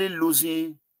gradually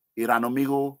losing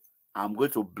Iranomigo. I'm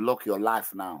going to block your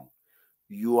life now.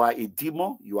 You are a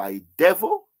demon. You are a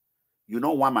devil. You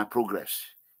don't want my progress.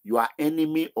 You are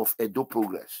enemy of Edo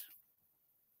progress.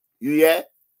 You hear?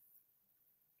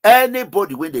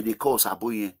 Anybody when they call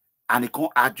Saboye and they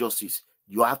can't add justice,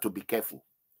 you have to be careful.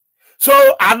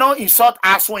 So I know insult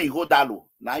Asue Ighodalo.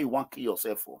 Now you want to kill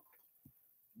yourself for.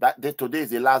 Today is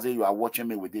the last day you are watching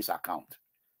me with this account.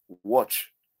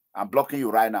 Watch. I'm blocking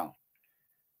you right now.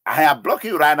 I am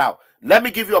blocking you right now. Let me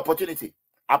give you opportunity.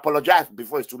 Apologize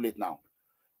before it's too late now.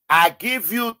 I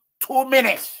give you 2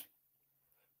 minutes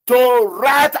to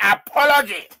write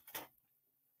apology.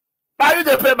 Now you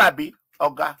they pay my bill,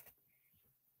 okay?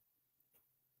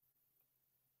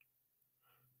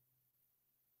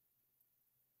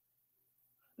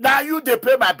 Now you they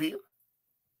pay my bill.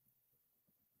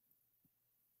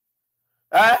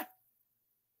 Eh?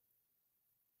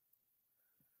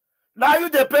 Now you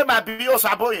they pay my bill,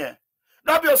 Osaboye.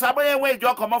 Now be Osaboye when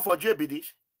you come out for JBD.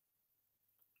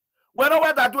 When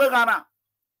what that doing Ghana?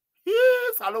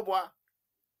 Yes, hello boy.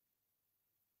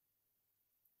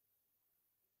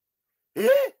 Eh?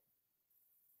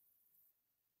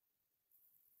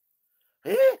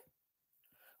 Eh?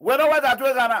 When what that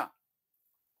doing Ghana?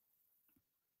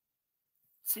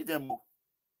 See them move.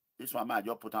 This one I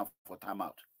just put on for time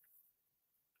out.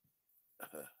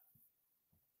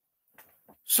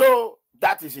 So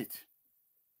that is it.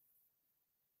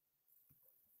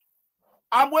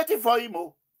 I'm waiting for him.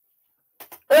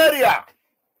 Area.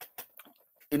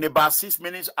 In about 6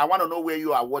 minutes, I want to know where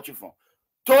you are watching from.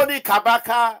 Tony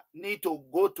Kabaka need to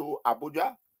go to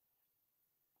Abuja.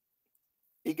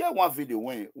 He get one video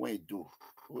when he do.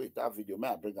 Wait, that video, may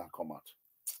I bring and come out?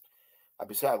 I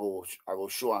be say I will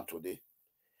show him today.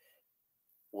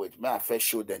 Wait, may I first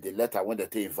show them the letter when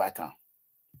they invite him.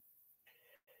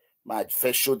 Might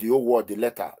first show the whole world the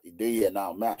letter. They here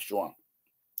now, may I show them,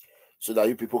 so that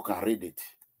you people can read it.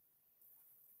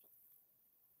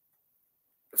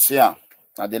 See, and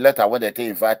the letter when they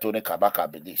invite Tony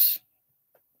Kabaka be this.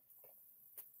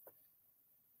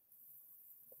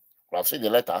 I've seen the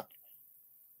letter.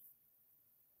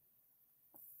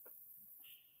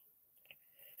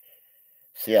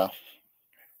 See,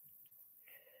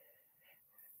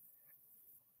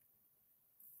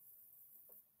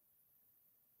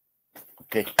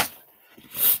 okay.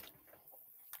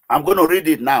 I'm going to read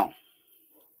it now.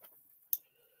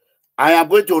 I am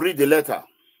going to read the letter.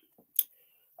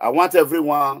 I want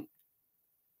everyone.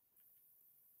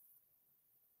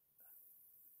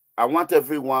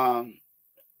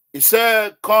 He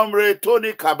said, Comrade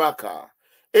Tony Kabaka,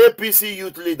 APC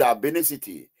Youth Leader, Benin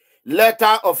City.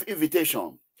 Letter of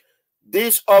invitation.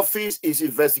 This office is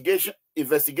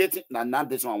investigating. Now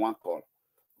this one call.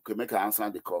 Okay, make her answer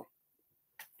the call.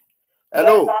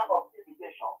 Hello.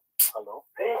 Hello.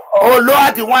 Oh,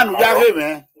 Lord, the one you are here,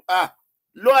 man.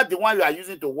 Lord, the one you are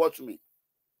using to watch me.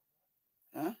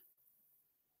 Huh?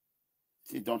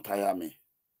 See, don't tire me.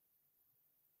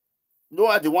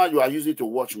 Lord, the one you are using to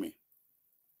watch me.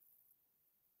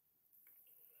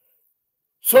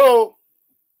 So,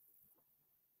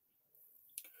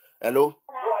 hello.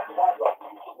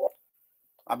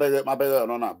 I beg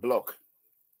no, block.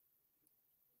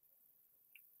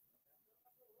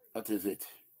 What is it?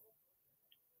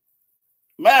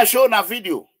 May I show a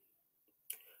video?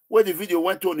 Where the video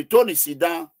went to Tony sit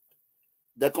down,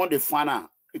 they can't define her.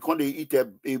 They can't eat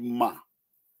a ma.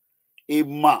 A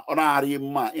ma, or a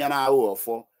ma, yana hour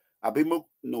for.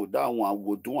 No, that one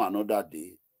will do another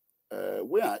day.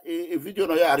 Where a video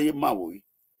no ya ma we.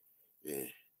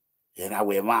 Yeah,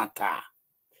 we matter.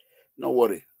 No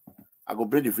worry. I go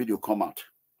bring the video come out.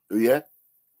 Yeah?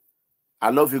 I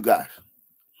love you guys.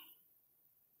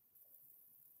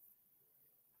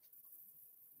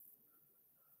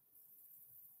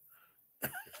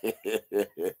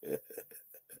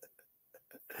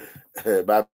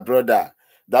 My brother,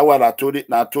 that one I told it.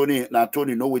 Now Tony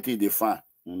know what he define.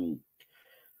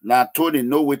 Now Tony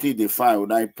know what he define.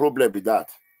 Now problem with that.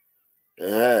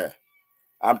 Yeah,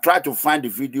 I'm trying to find the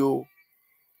video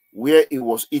where he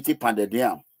was eating pounded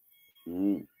yam.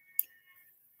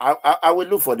 I will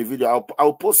look for the video.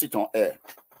 I'll post it on air.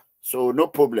 So no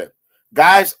problem,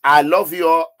 guys. I love you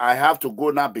all. I have to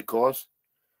go now because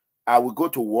I will go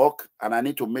to work and I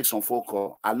need to make some phone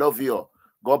call. I love you.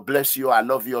 God bless you. I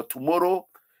love you. Tomorrow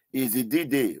is the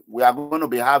D-Day. We are going to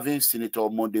be having Senator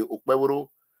Monday Okpebholo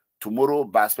tomorrow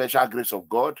by special grace of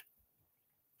God.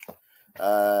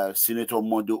 Senator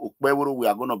Monday Okpebholo, we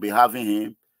are going to be having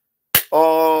him.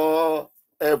 Oh,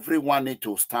 everyone need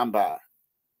to stand by.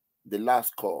 The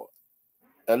last call.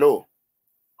 Hello.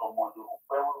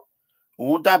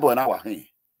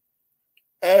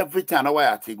 Every time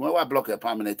I think when I block a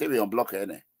permanent, we unblock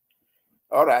any.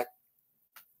 All right.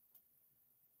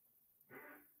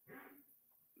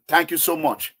 Thank you so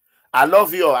much. I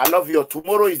love you. I love you.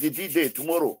 Tomorrow is the D-Day.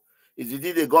 Tomorrow is the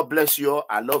D-Day. God bless you.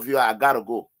 I love you. I gotta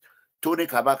go. Tony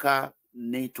Kabaka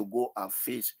need to go and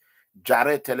face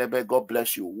Jarret Tenebe. God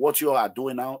bless you. What you are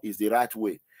doing now is the right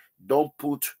way. Don't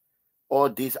put all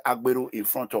this Agberu in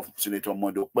front of Senator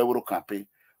Monday Okpebholo campaign.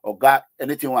 Or God,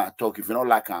 anything you want to talk, if you don't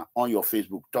like on your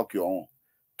Facebook, talk your own.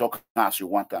 Talk as you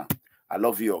want. I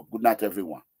love you. Good night,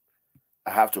 everyone. I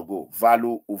have to go.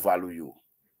 Value who value you.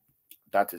 That is